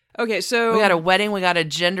 Okay, so... We got a wedding. We got a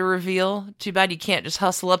gender reveal. Too bad you can't just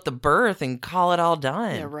hustle up the birth and call it all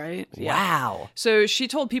done. Yeah, right? Yeah. Wow. So she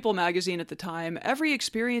told People magazine at the time, every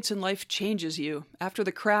experience in life changes you. After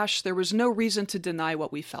the crash, there was no reason to deny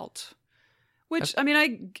what we felt. Which, I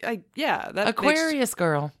mean, yeah, that Aquarius makes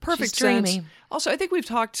girl. perfect She's sense. dreamy. Also, I think we've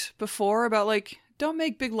talked before about, like, don't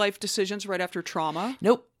make big life decisions right after trauma.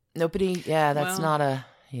 Nope. Nobody. Yeah, that's Well- not a...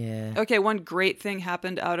 Yeah. Okay, one great thing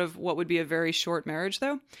happened out of what would be a very short marriage,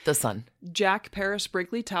 though. The son. Jack Paris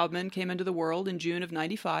Brinkley Taubman came into the world in June of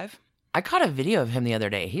 95. I caught a video of him the other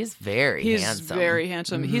day. He's very He's handsome. very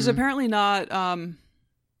handsome. He's apparently not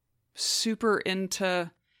super into...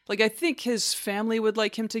 Like, I think his family would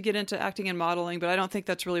like him to get into acting and modeling, but I don't think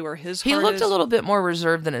that's really where his He heart looked is. a little bit more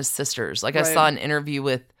reserved than his sisters. Like I Right. saw an interview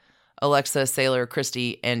with Alexa Saylor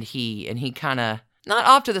Christie and he kind of, not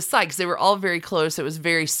off to the side because they were all very close. It was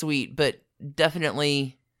very sweet, but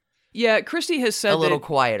definitely Yeah, Christy has said a little that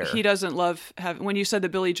quieter. he doesn't love having... When you said that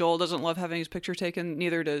Billy Joel doesn't love having his picture taken,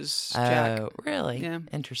 neither does Jack. Oh, really? Yeah.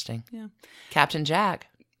 Interesting. Yeah. Captain Jack.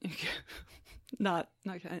 Not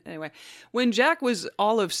anyway. When Jack was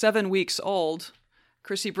all of 7 weeks old,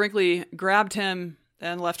 Christy Brinkley grabbed him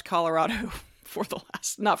and left Colorado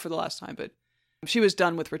not for the last time, but she was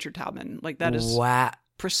done with Richard Taubman. Like, that is Wow.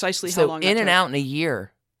 precisely how So long that in and took. out in a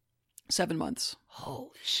year. 7 months. Holy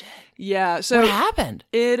shit. Yeah. So What happened?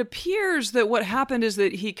 it appears that what happened is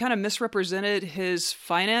that he kind of misrepresented his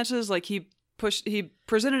finances. Like, he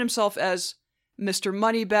presented himself as Mr.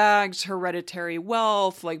 Moneybags, hereditary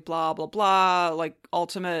wealth, like blah, blah, blah, like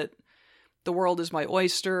ultimate, the world is my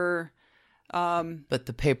oyster. But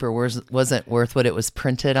the paper wasn't worth what it was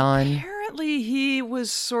printed on. Apparently he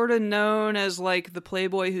was sort of known as like the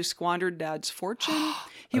playboy who squandered dad's fortune.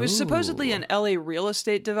 He was supposedly an LA real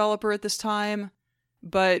estate developer at this time,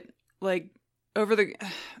 but like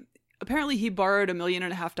apparently he borrowed $1.5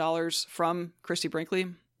 million from Christy Brinkley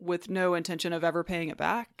with no intention of ever paying it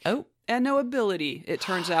back. Oh. And no ability, it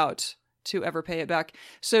turns out, to ever pay it back.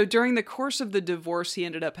 So during the course of the divorce, he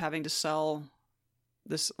ended up having to sell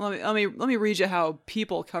this. Let me read you how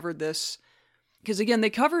People covered this. Because again, they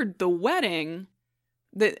covered the wedding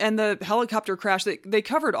and the helicopter crash. They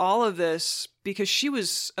covered all of this because she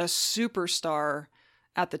was a superstar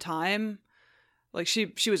at the time. Like,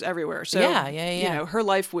 she was everywhere. So Yeah. You know, her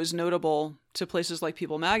life was notable to places like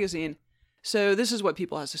People magazine. So this is what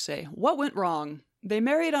People has to say. What went wrong? They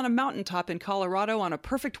married on a mountaintop in Colorado on a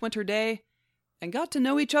perfect winter day and got to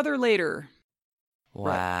know each other later.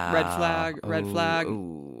 Wow. Red flag, red flag.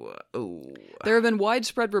 Ooh. There have been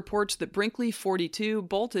widespread reports that Brinkley, 42,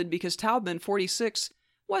 bolted because Taubman, 46,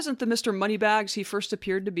 wasn't the Mr. Moneybags he first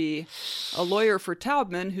appeared to be. A lawyer for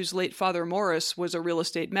Taubman, whose late father Morris was a real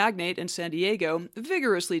estate magnate in San Diego,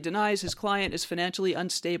 vigorously denies his client is financially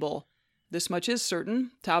unstable. This much is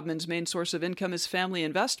certain. Taubman's main source of income is family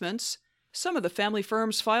investments. Some of the family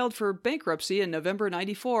firms filed for bankruptcy in November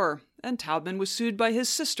 94, and Taubman was sued by his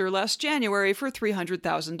sister last January for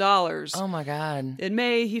 $300,000. Oh my God. In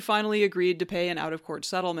May, he finally agreed to pay an out-of-court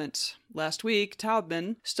settlement. Last week,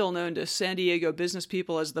 Taubman, still known to San Diego business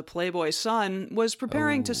people as the Playboy Son, was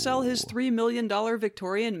preparing to sell his $3 million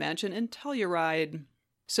Victorian mansion in Telluride.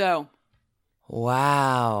 So,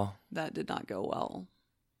 Wow. that did not go well.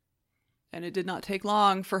 And it did not take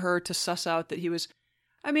long for her to suss out that he was...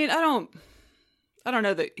 I mean, I don't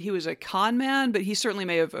know that he was a con man, but he certainly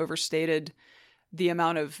may have overstated the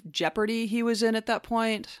amount of jeopardy he was in at that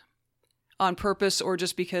point on purpose or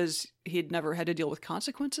just because he'd never had to deal with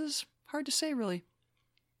consequences. Hard to say, really.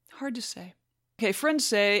 Hard to say. Okay, friends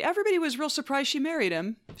say everybody was real surprised she married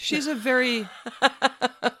him. She's a very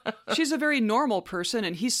normal person,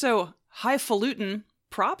 and he's so highfalutin.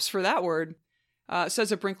 Props for that word.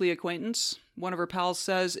 Says a Brinkley acquaintance. One of her pals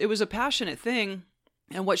says, it was a passionate thing.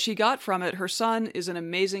 And what she got from it, her son, is an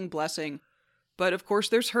amazing blessing. But of course,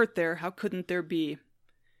 there's hurt there. How couldn't there be?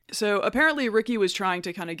 So apparently Ricky was trying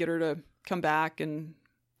to kind of get her to come back and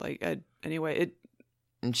anyway,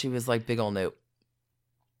 And she was like, big ol' nope.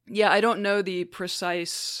 yeah, I don't know the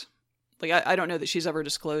precise Like, I don't know that she's ever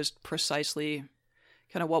disclosed precisely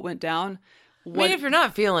kind of what went down. I mean, if you're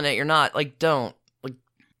not feeling it, you're not, like, don't. Like,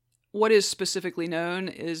 what is specifically known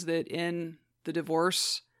is that in the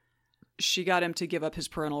divorce, she got him to give up his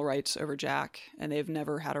parental rights over Jack, and they've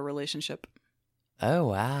never had a relationship. oh,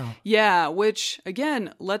 wow. Yeah, which,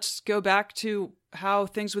 again, let's go back to how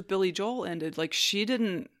things with Billy Joel ended. Like, she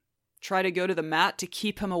didn't try to go to the mat to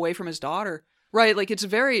keep him away from his daughter. Right, like, it's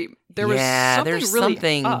very, there was something there's really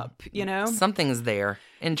something up, you know? Something's there.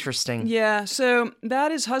 Interesting. Yeah, so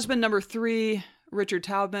that is husband number 3, Richard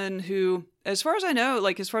Taubman, who, as far as I know,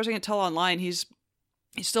 like, as far as I can tell online, he's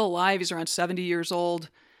still alive. He's around 70 years old.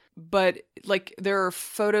 But, like, there are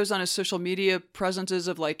photos on his social media presences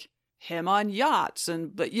of, like, him on yachts.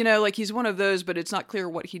 But, you know, like, he's one of those, but it's not clear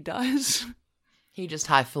what he does. He just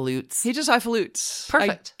highfalutes. He just highfalutes.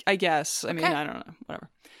 Perfect. I guess. I mean, Okay. I don't know. Whatever.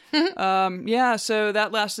 Yeah, so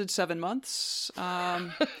that lasted 7 months.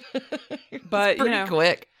 But, you Pretty know.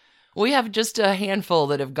 quick. We have just a handful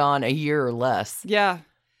that have gone a year or less. Yeah.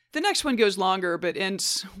 The next one goes longer, but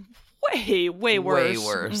ends way worse. Way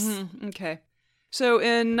worse. Okay. So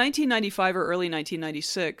in 1995 or early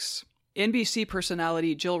 1996, NBC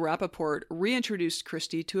personality Jill Rappaport reintroduced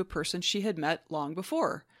Christy to a person she had met long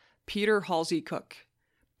before, Peter Halsey Cook.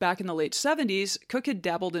 Back in the late 70s, Cook had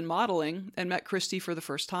dabbled in modeling and met Christy for the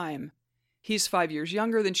first time. He's 5 years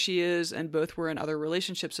younger than she is, and both were in other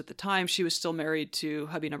relationships at the time. She was still married to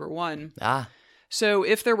hubby number 1. Ah. So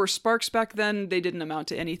if there were sparks back then, they didn't amount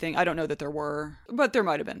to anything. I don't know that there were, but there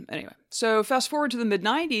might have been. Anyway, so fast forward to the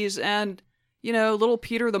mid-90s, and, you know, little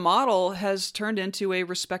Peter the model has turned into a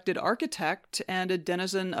respected architect and a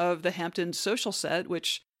denizen of the Hamptons social set,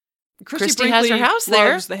 which Christy has her house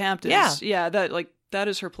there. Loves the Hamptons. Yeah, that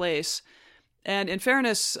is her place. And in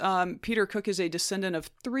fairness, Peter Cook is a descendant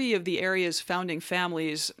of 3 of the area's founding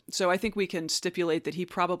families, so I think we can stipulate that he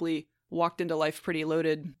probably walked into life pretty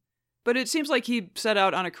loaded. But it seems like he set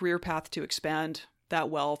out on a career path to expand that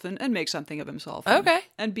wealth and make something of himself. Okay.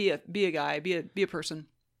 And be a guy, be a person.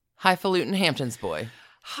 Highfalutin Hamptons boy.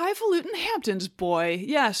 Highfalutin Hamptons boy.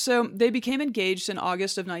 Yeah, so they became engaged in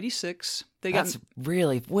August of 96. They That's got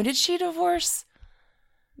really... When did she divorce?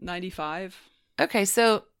 95. Okay,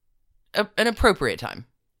 so an appropriate time.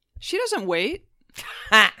 She doesn't wait.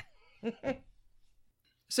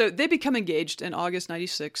 So they become engaged in August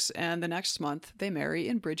 96, and the next month they marry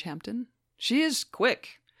in Bridgehampton. She is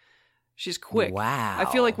quick. She's quick. Wow. I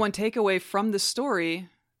feel like one takeaway from this story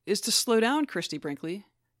is to slow down, Christy Brinkley.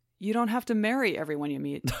 You don't have to marry everyone you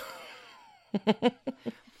meet. But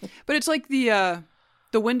it's like the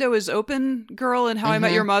window is open girl in How I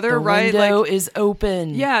Met Your Mother, the right? window Like, is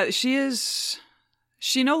open. yeah,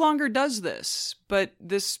 she no longer does this, but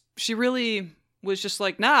she really was just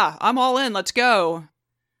like, nah, I'm all in, let's go.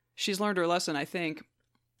 She's learned her lesson, I think.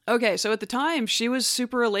 Okay, so at the time, she was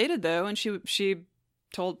super elated, though, and she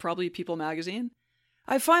told probably People magazine,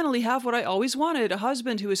 I finally have what I always wanted, a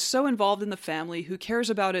husband who is so involved in the family, who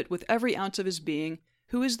cares about it with every ounce of his being,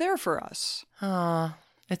 who is there for us. Aw,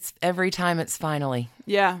 it's every time it's finally.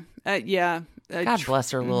 Yeah. God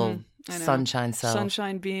bless her little I know. sunshine self.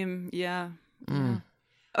 Sunshine beam, yeah.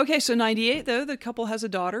 Okay, so 98, though, the couple has a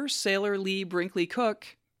daughter, Sailor Lee Brinkley Cook,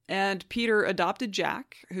 and Peter adopted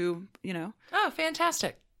Jack, who, you know. Oh,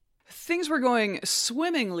 fantastic. Things were going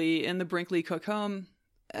swimmingly in the Brinkley Cook home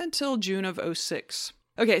until June of 06.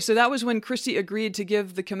 Okay, so that was when Christy agreed to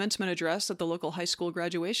give the commencement address at the local high school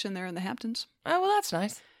graduation there in the Hamptons. Oh, well, that's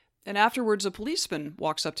nice. And afterwards, a policeman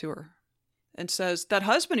walks up to her and says, that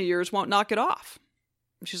husband of yours won't knock it off.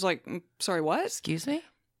 And she's like, sorry, what? Excuse me?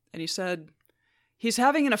 And he said, he's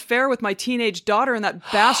having an affair with my teenage daughter and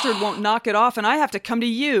that bastard won't knock it off and I have to come to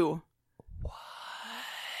you.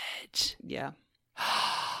 What? Yeah.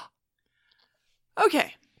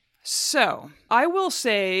 Okay. So, I will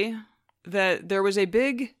say that there was a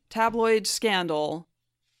big tabloid scandal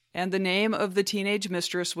and the name of the teenage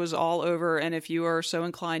mistress was all over. And if you are so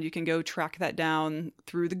inclined, you can go track that down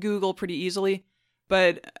through the Google pretty easily.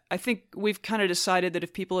 But I think we've kind of decided that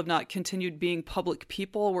if people have not continued being public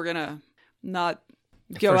people, we're going to not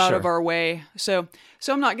go For out sure. of our way. So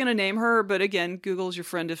I'm not going to name her, but again, Google's your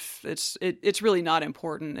friend if it's really not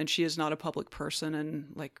important and she is not a public person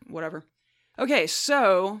and like whatever. Okay,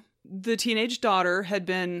 so the teenage daughter had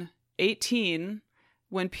been 18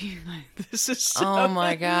 when this is so, Oh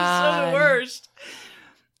my this is so God. the worst.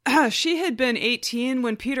 She had been 18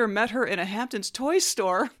 when Peter met her in a Hamptons toy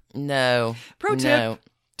store. No. Pro tip, No.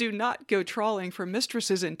 do not go trawling for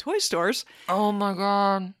mistresses in toy stores. Oh my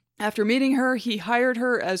God. After meeting her, he hired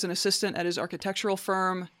her as an assistant at his architectural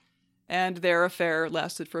firm, and their affair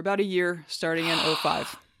lasted for about a year, starting in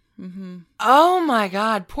 05. Oh my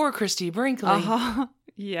God, poor Christy Brinkley. Uh-huh.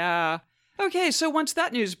 Yeah. Okay, so once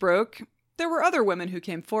that news broke, there were other women who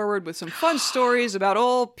came forward with some fun stories about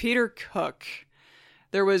old Peter Cook.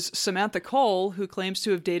 There was Samantha Cole, who claims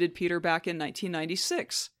to have dated Peter back in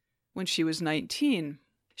 1996, when she was 19.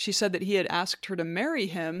 She said that he had asked her to marry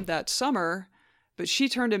him that summer, but she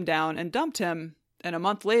turned him down and dumped him, and a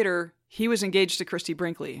month later, he was engaged to Christy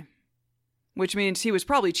Brinkley, which means he was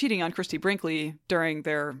probably cheating on Christy Brinkley during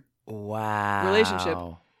their relationship.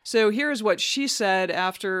 So here's what she said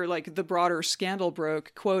after the broader scandal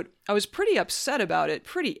broke. Quote, "I was pretty upset about it,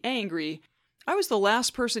 pretty angry. I was the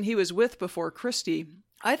last person he was with before Christy.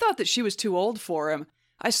 I thought that she was too old for him.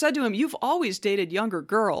 I said to him, 'You've always dated younger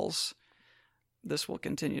girls.'" This will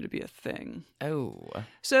continue to be a thing. Oh.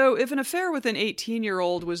 So if an affair with an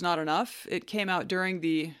 18-year-old was not enough, it came out during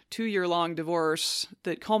the 2-year-long divorce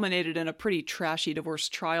that culminated in a pretty trashy divorce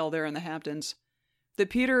trial there in the Hamptons, that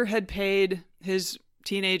Peter had paid his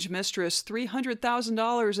teenage mistress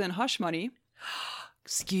 $300,000 in hush money.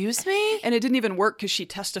 Excuse me? And it didn't even work because she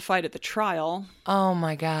testified at the trial. Oh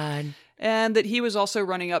my God. And that he was also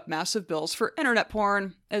running up massive bills for internet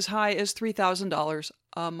porn as high as $3,000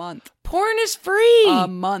 a month. Porn is free. A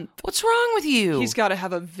month. What's wrong with you? He's got to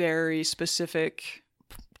have a very specific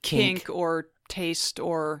kink or taste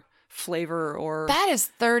or flavor or... That is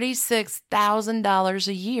 $36,000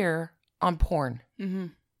 a year on porn. Mm-hmm.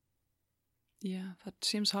 Yeah, that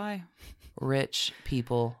seems high. Rich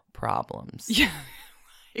people problems. Yeah,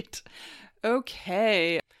 right.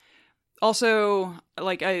 Okay. Also,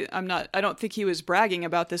 I don't think he was bragging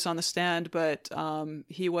about this on the stand, but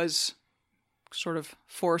he was sort of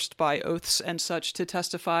forced by oaths and such to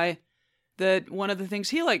testify that one of the things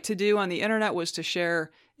he liked to do on the internet was to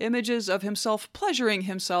share images of himself pleasuring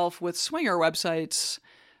himself with swinger websites.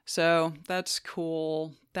 So that's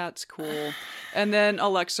cool. That's cool. And then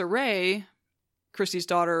Alexa Ray, Christy's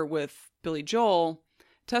daughter with Billy Joel,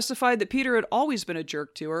 testified that Peter had always been a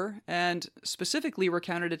jerk to her and specifically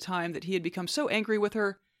recounted a time that he had become so angry with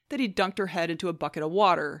her that he dunked her head into a bucket of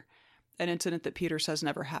water, an incident that Peter says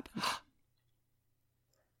never happened.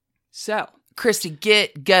 So, Christy, go.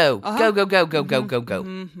 Go.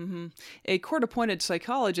 Mm-hmm. A court-appointed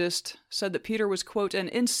psychologist said that Peter was, quote, an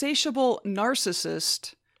insatiable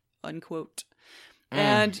narcissist, unquote.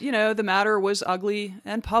 And, the matter was ugly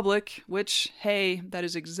and public, which, hey, that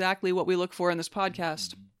is exactly what we look for in this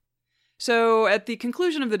podcast. So at the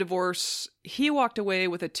conclusion of the divorce, he walked away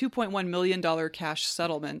with a $2.1 million cash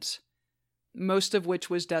settlement, most of which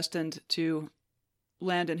was destined to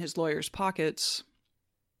land in his lawyer's pockets.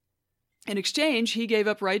 In exchange, he gave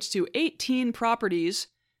up rights to 18 properties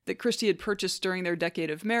that Christy had purchased during their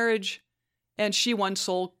decade of marriage, and she won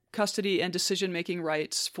sole custody and decision-making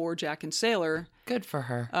rights for Jack and Sailor. Good for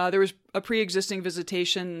her. There was a pre-existing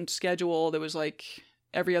visitation schedule that was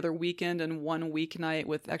every other weekend and one weeknight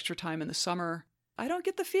with extra time in the summer. I don't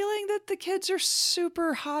get the feeling that the kids are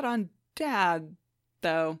super hot on Dad,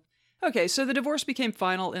 though. Okay, so the divorce became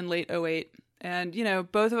final in late 2008, and,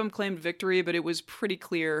 both of them claimed victory, but it was pretty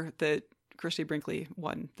clear that Christy Brinkley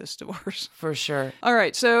won this divorce. For sure. All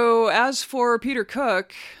right, so as for Peter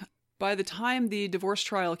Cook, by the time the divorce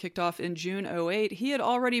trial kicked off in June 2008, he had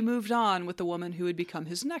already moved on with the woman who would become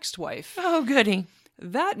his next wife. Oh, goody.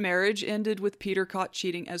 That marriage ended with Peter caught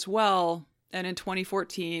cheating as well, and in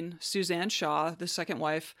 2014, Suzanne Shaw, the second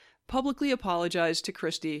wife, publicly apologized to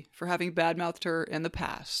Christy for having badmouthed her in the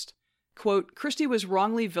past. Quote, "Christy was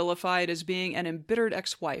wrongly vilified as being an embittered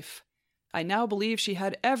ex-wife. I now believe she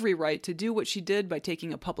had every right to do what she did by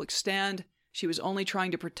taking a public stand. She was only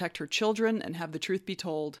trying to protect her children and have the truth be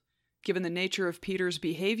told. Given the nature of Peter's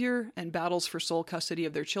behavior and battles for sole custody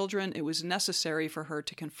of their children, it was necessary for her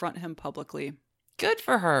to confront him publicly." Good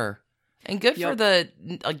for her. And good for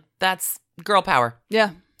that's girl power.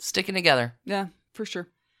 Yeah. Sticking together. Yeah, for sure.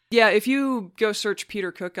 Yeah, if you go search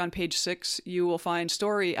Peter Cook on page 6, you will find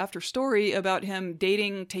story after story about him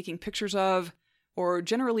dating, taking pictures of, or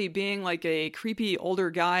generally being a creepy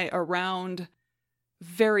older guy around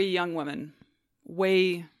very young women.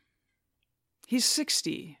 He's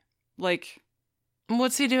 60.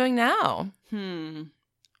 What's he doing now? In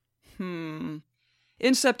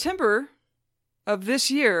September of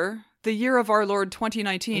this year, the year of our Lord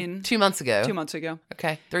 2019. 2 months ago. 2 months ago.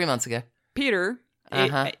 Okay, 3 months ago. Peter,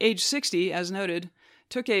 age 60, as noted,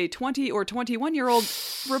 took a 20 or 21-year-old,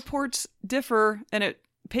 reports differ, and at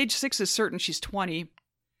page 6 is certain she's 20,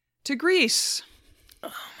 to Greece. Oh my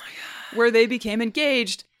God. Where they became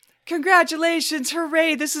engaged. Congratulations,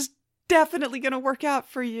 hooray, this is definitely going to work out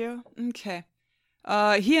for you. Okay.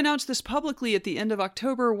 He announced this publicly at the end of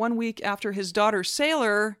October, 1 week after his daughter,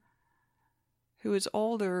 Sailor, who is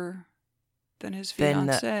older than his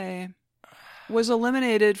fiance, was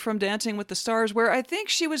eliminated from Dancing with the Stars, where I think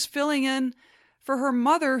she was filling in for her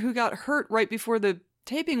mother, who got hurt right before the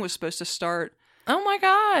taping was supposed to start. Oh my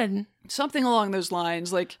God. Something along those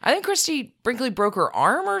lines. Like, I think Christy Brinkley broke her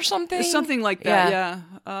arm or something. Something like that, yeah.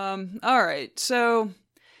 All right. So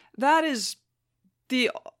that is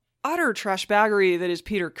the utter trash baggery that is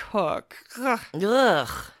Peter Cook. Ugh.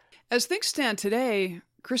 As things stand today,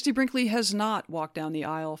 Christy Brinkley has not walked down the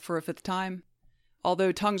aisle for a fifth time.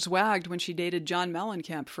 Although tongues wagged when she dated John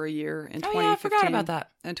Mellencamp for a year in 2015 I forgot about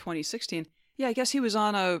that. And 2016. Yeah, I guess he was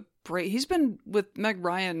on a break. He's been with Meg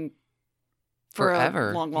Ryan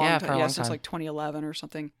forever. A long Yeah, time. for a long Since time. like 2011 or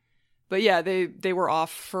something. But yeah, they were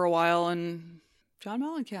off for a while, and John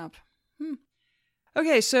Mellencamp.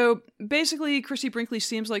 Okay, so basically, Christy Brinkley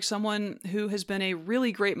seems like someone who has been a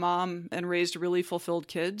really great mom and raised really fulfilled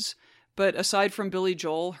kids. But aside from Billy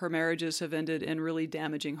Joel, her marriages have ended in really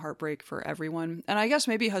damaging heartbreak for everyone. And I guess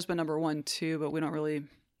maybe husband number one too, but we don't really...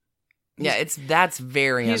 Yeah, that's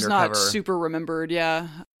very He's undercover. not super remembered, yeah.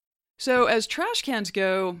 So as trash cans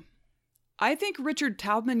go, I think Richard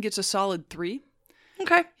Taubman gets a solid 3.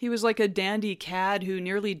 Okay. He was like a dandy cad who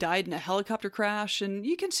nearly died in a helicopter crash, and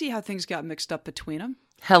you can see how things got mixed up between them.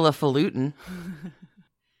 Hillafalutin.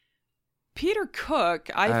 Peter Cook,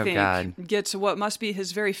 I think, God. gets what must be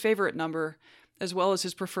his very favorite number, as well as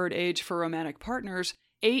his preferred age for romantic partners.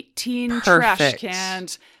 18 trash Perfect.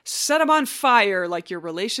 cans. Set them on fire like your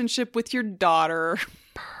relationship with your daughter.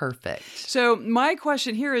 Perfect. So my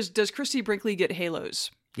question here is, does Christy Brinkley get halos?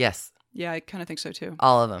 Yes. Yeah, I kind of think so too.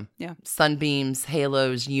 All of them. Yeah. Sunbeams,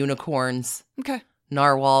 halos, unicorns, Okay.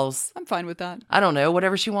 narwhals. I'm fine with that. I don't know.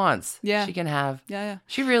 Whatever she wants. Yeah. She can have. Yeah.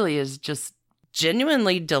 She really is just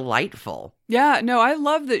genuinely delightful. Yeah, no, I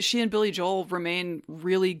love that she and Billy Joel remain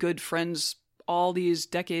really good friends all these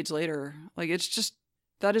decades later. Like, it's just,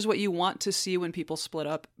 that is what you want to see when people split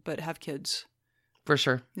up but have kids. For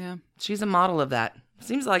sure. Yeah. She's a model of that.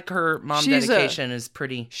 Seems like her mom She's dedication is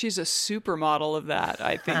pretty... She's a supermodel of that,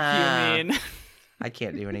 I think you mean. I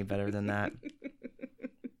can't do any better than that.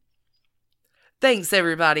 Thanks,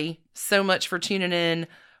 everybody, so much for tuning in.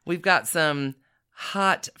 We've got some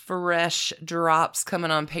hot, fresh drops coming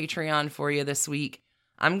on Patreon for you this week.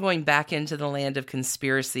 I'm going back into the land of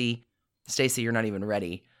conspiracy. Stacey, you're not even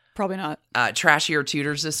ready. Probably not. Trashier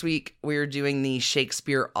Tutors this week. We're doing the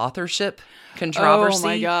Shakespeare authorship controversy. Oh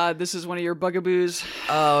my God, this is one of your bugaboos.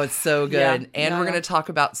 Oh, it's so good. Yeah, and yeah, we're yeah. going to talk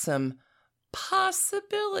about some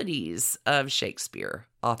possibilities of Shakespeare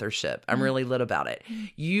authorship. I'm really lit about it.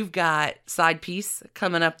 You've got Side Piece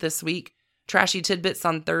coming up this week. Trashy Tidbits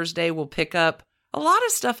on Thursday. We'll pick up a lot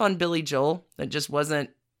of stuff on Billy Joel that just wasn't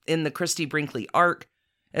in the Christy Brinkley arc,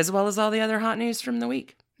 as well as all the other hot news from the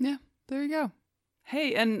week. Yeah, there you go.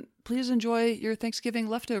 Hey, and please enjoy your Thanksgiving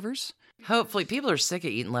leftovers. Hopefully, people are sick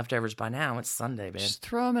of eating leftovers by now. It's Sunday, babe. Just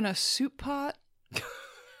throw them in a soup pot.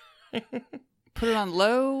 Put it on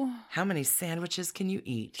low. How many sandwiches can you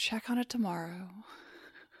eat? Check on it tomorrow.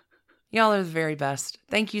 Y'all are the very best.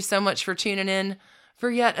 Thank you so much for tuning in for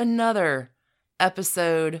yet another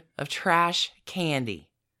episode of Trash Candy.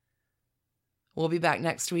 We'll be back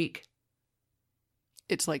next week.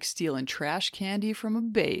 It's like stealing trash candy from a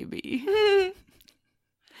baby.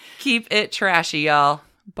 Keep it trashy, y'all.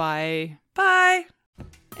 Bye. Bye.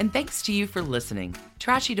 And thanks to you for listening.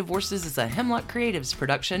 Trashy Divorces is a Hemlock Creatives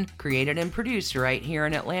production, created and produced right here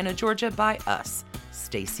in Atlanta, Georgia by us,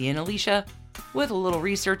 Stacey and Alicia, with a little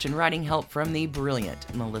research and writing help from the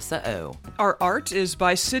brilliant Melissa O. Our art is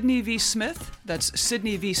by Sydney V. Smith. That's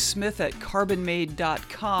Sydney V. Smith at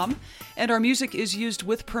carbonmade.com. And our music is used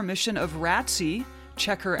with permission of Ratsy.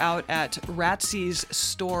 Check her out at Ratsy's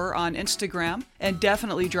store on Instagram, and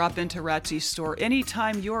definitely drop into Ratsy's store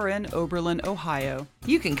anytime you're in Oberlin, Ohio.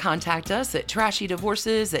 You can contact us at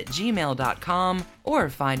trashydivorces@gmail.com or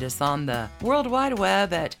find us on the World Wide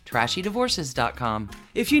Web at trashydivorces.com.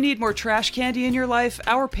 If you need more trash candy in your life,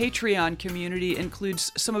 our Patreon community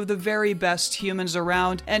includes some of the very best humans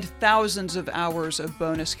around and thousands of hours of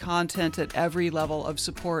bonus content at every level of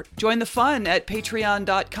support. Join the fun at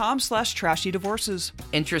patreon.com/trashydivorces.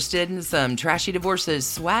 Interested in some Trashy Divorces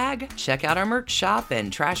swag? Check out our merch shop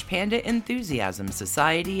and Trash Panda Enthusiasm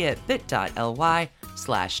Society at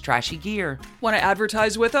bit.ly/trashygear. Want to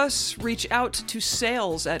advertise with us? Reach out to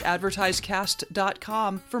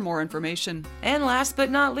sales@advertisecast.com for more information. And last but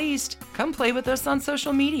not least, come play with us on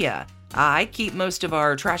social media. I keep most of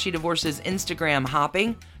our Trashy Divorces Instagram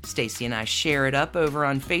hopping. Stacey and I share it up over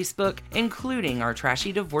on Facebook, including our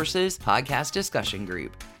Trashy Divorces podcast discussion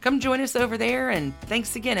group. Come join us over there, and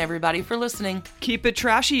thanks again, everybody, for listening. Keep it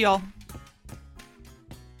trashy, y'all.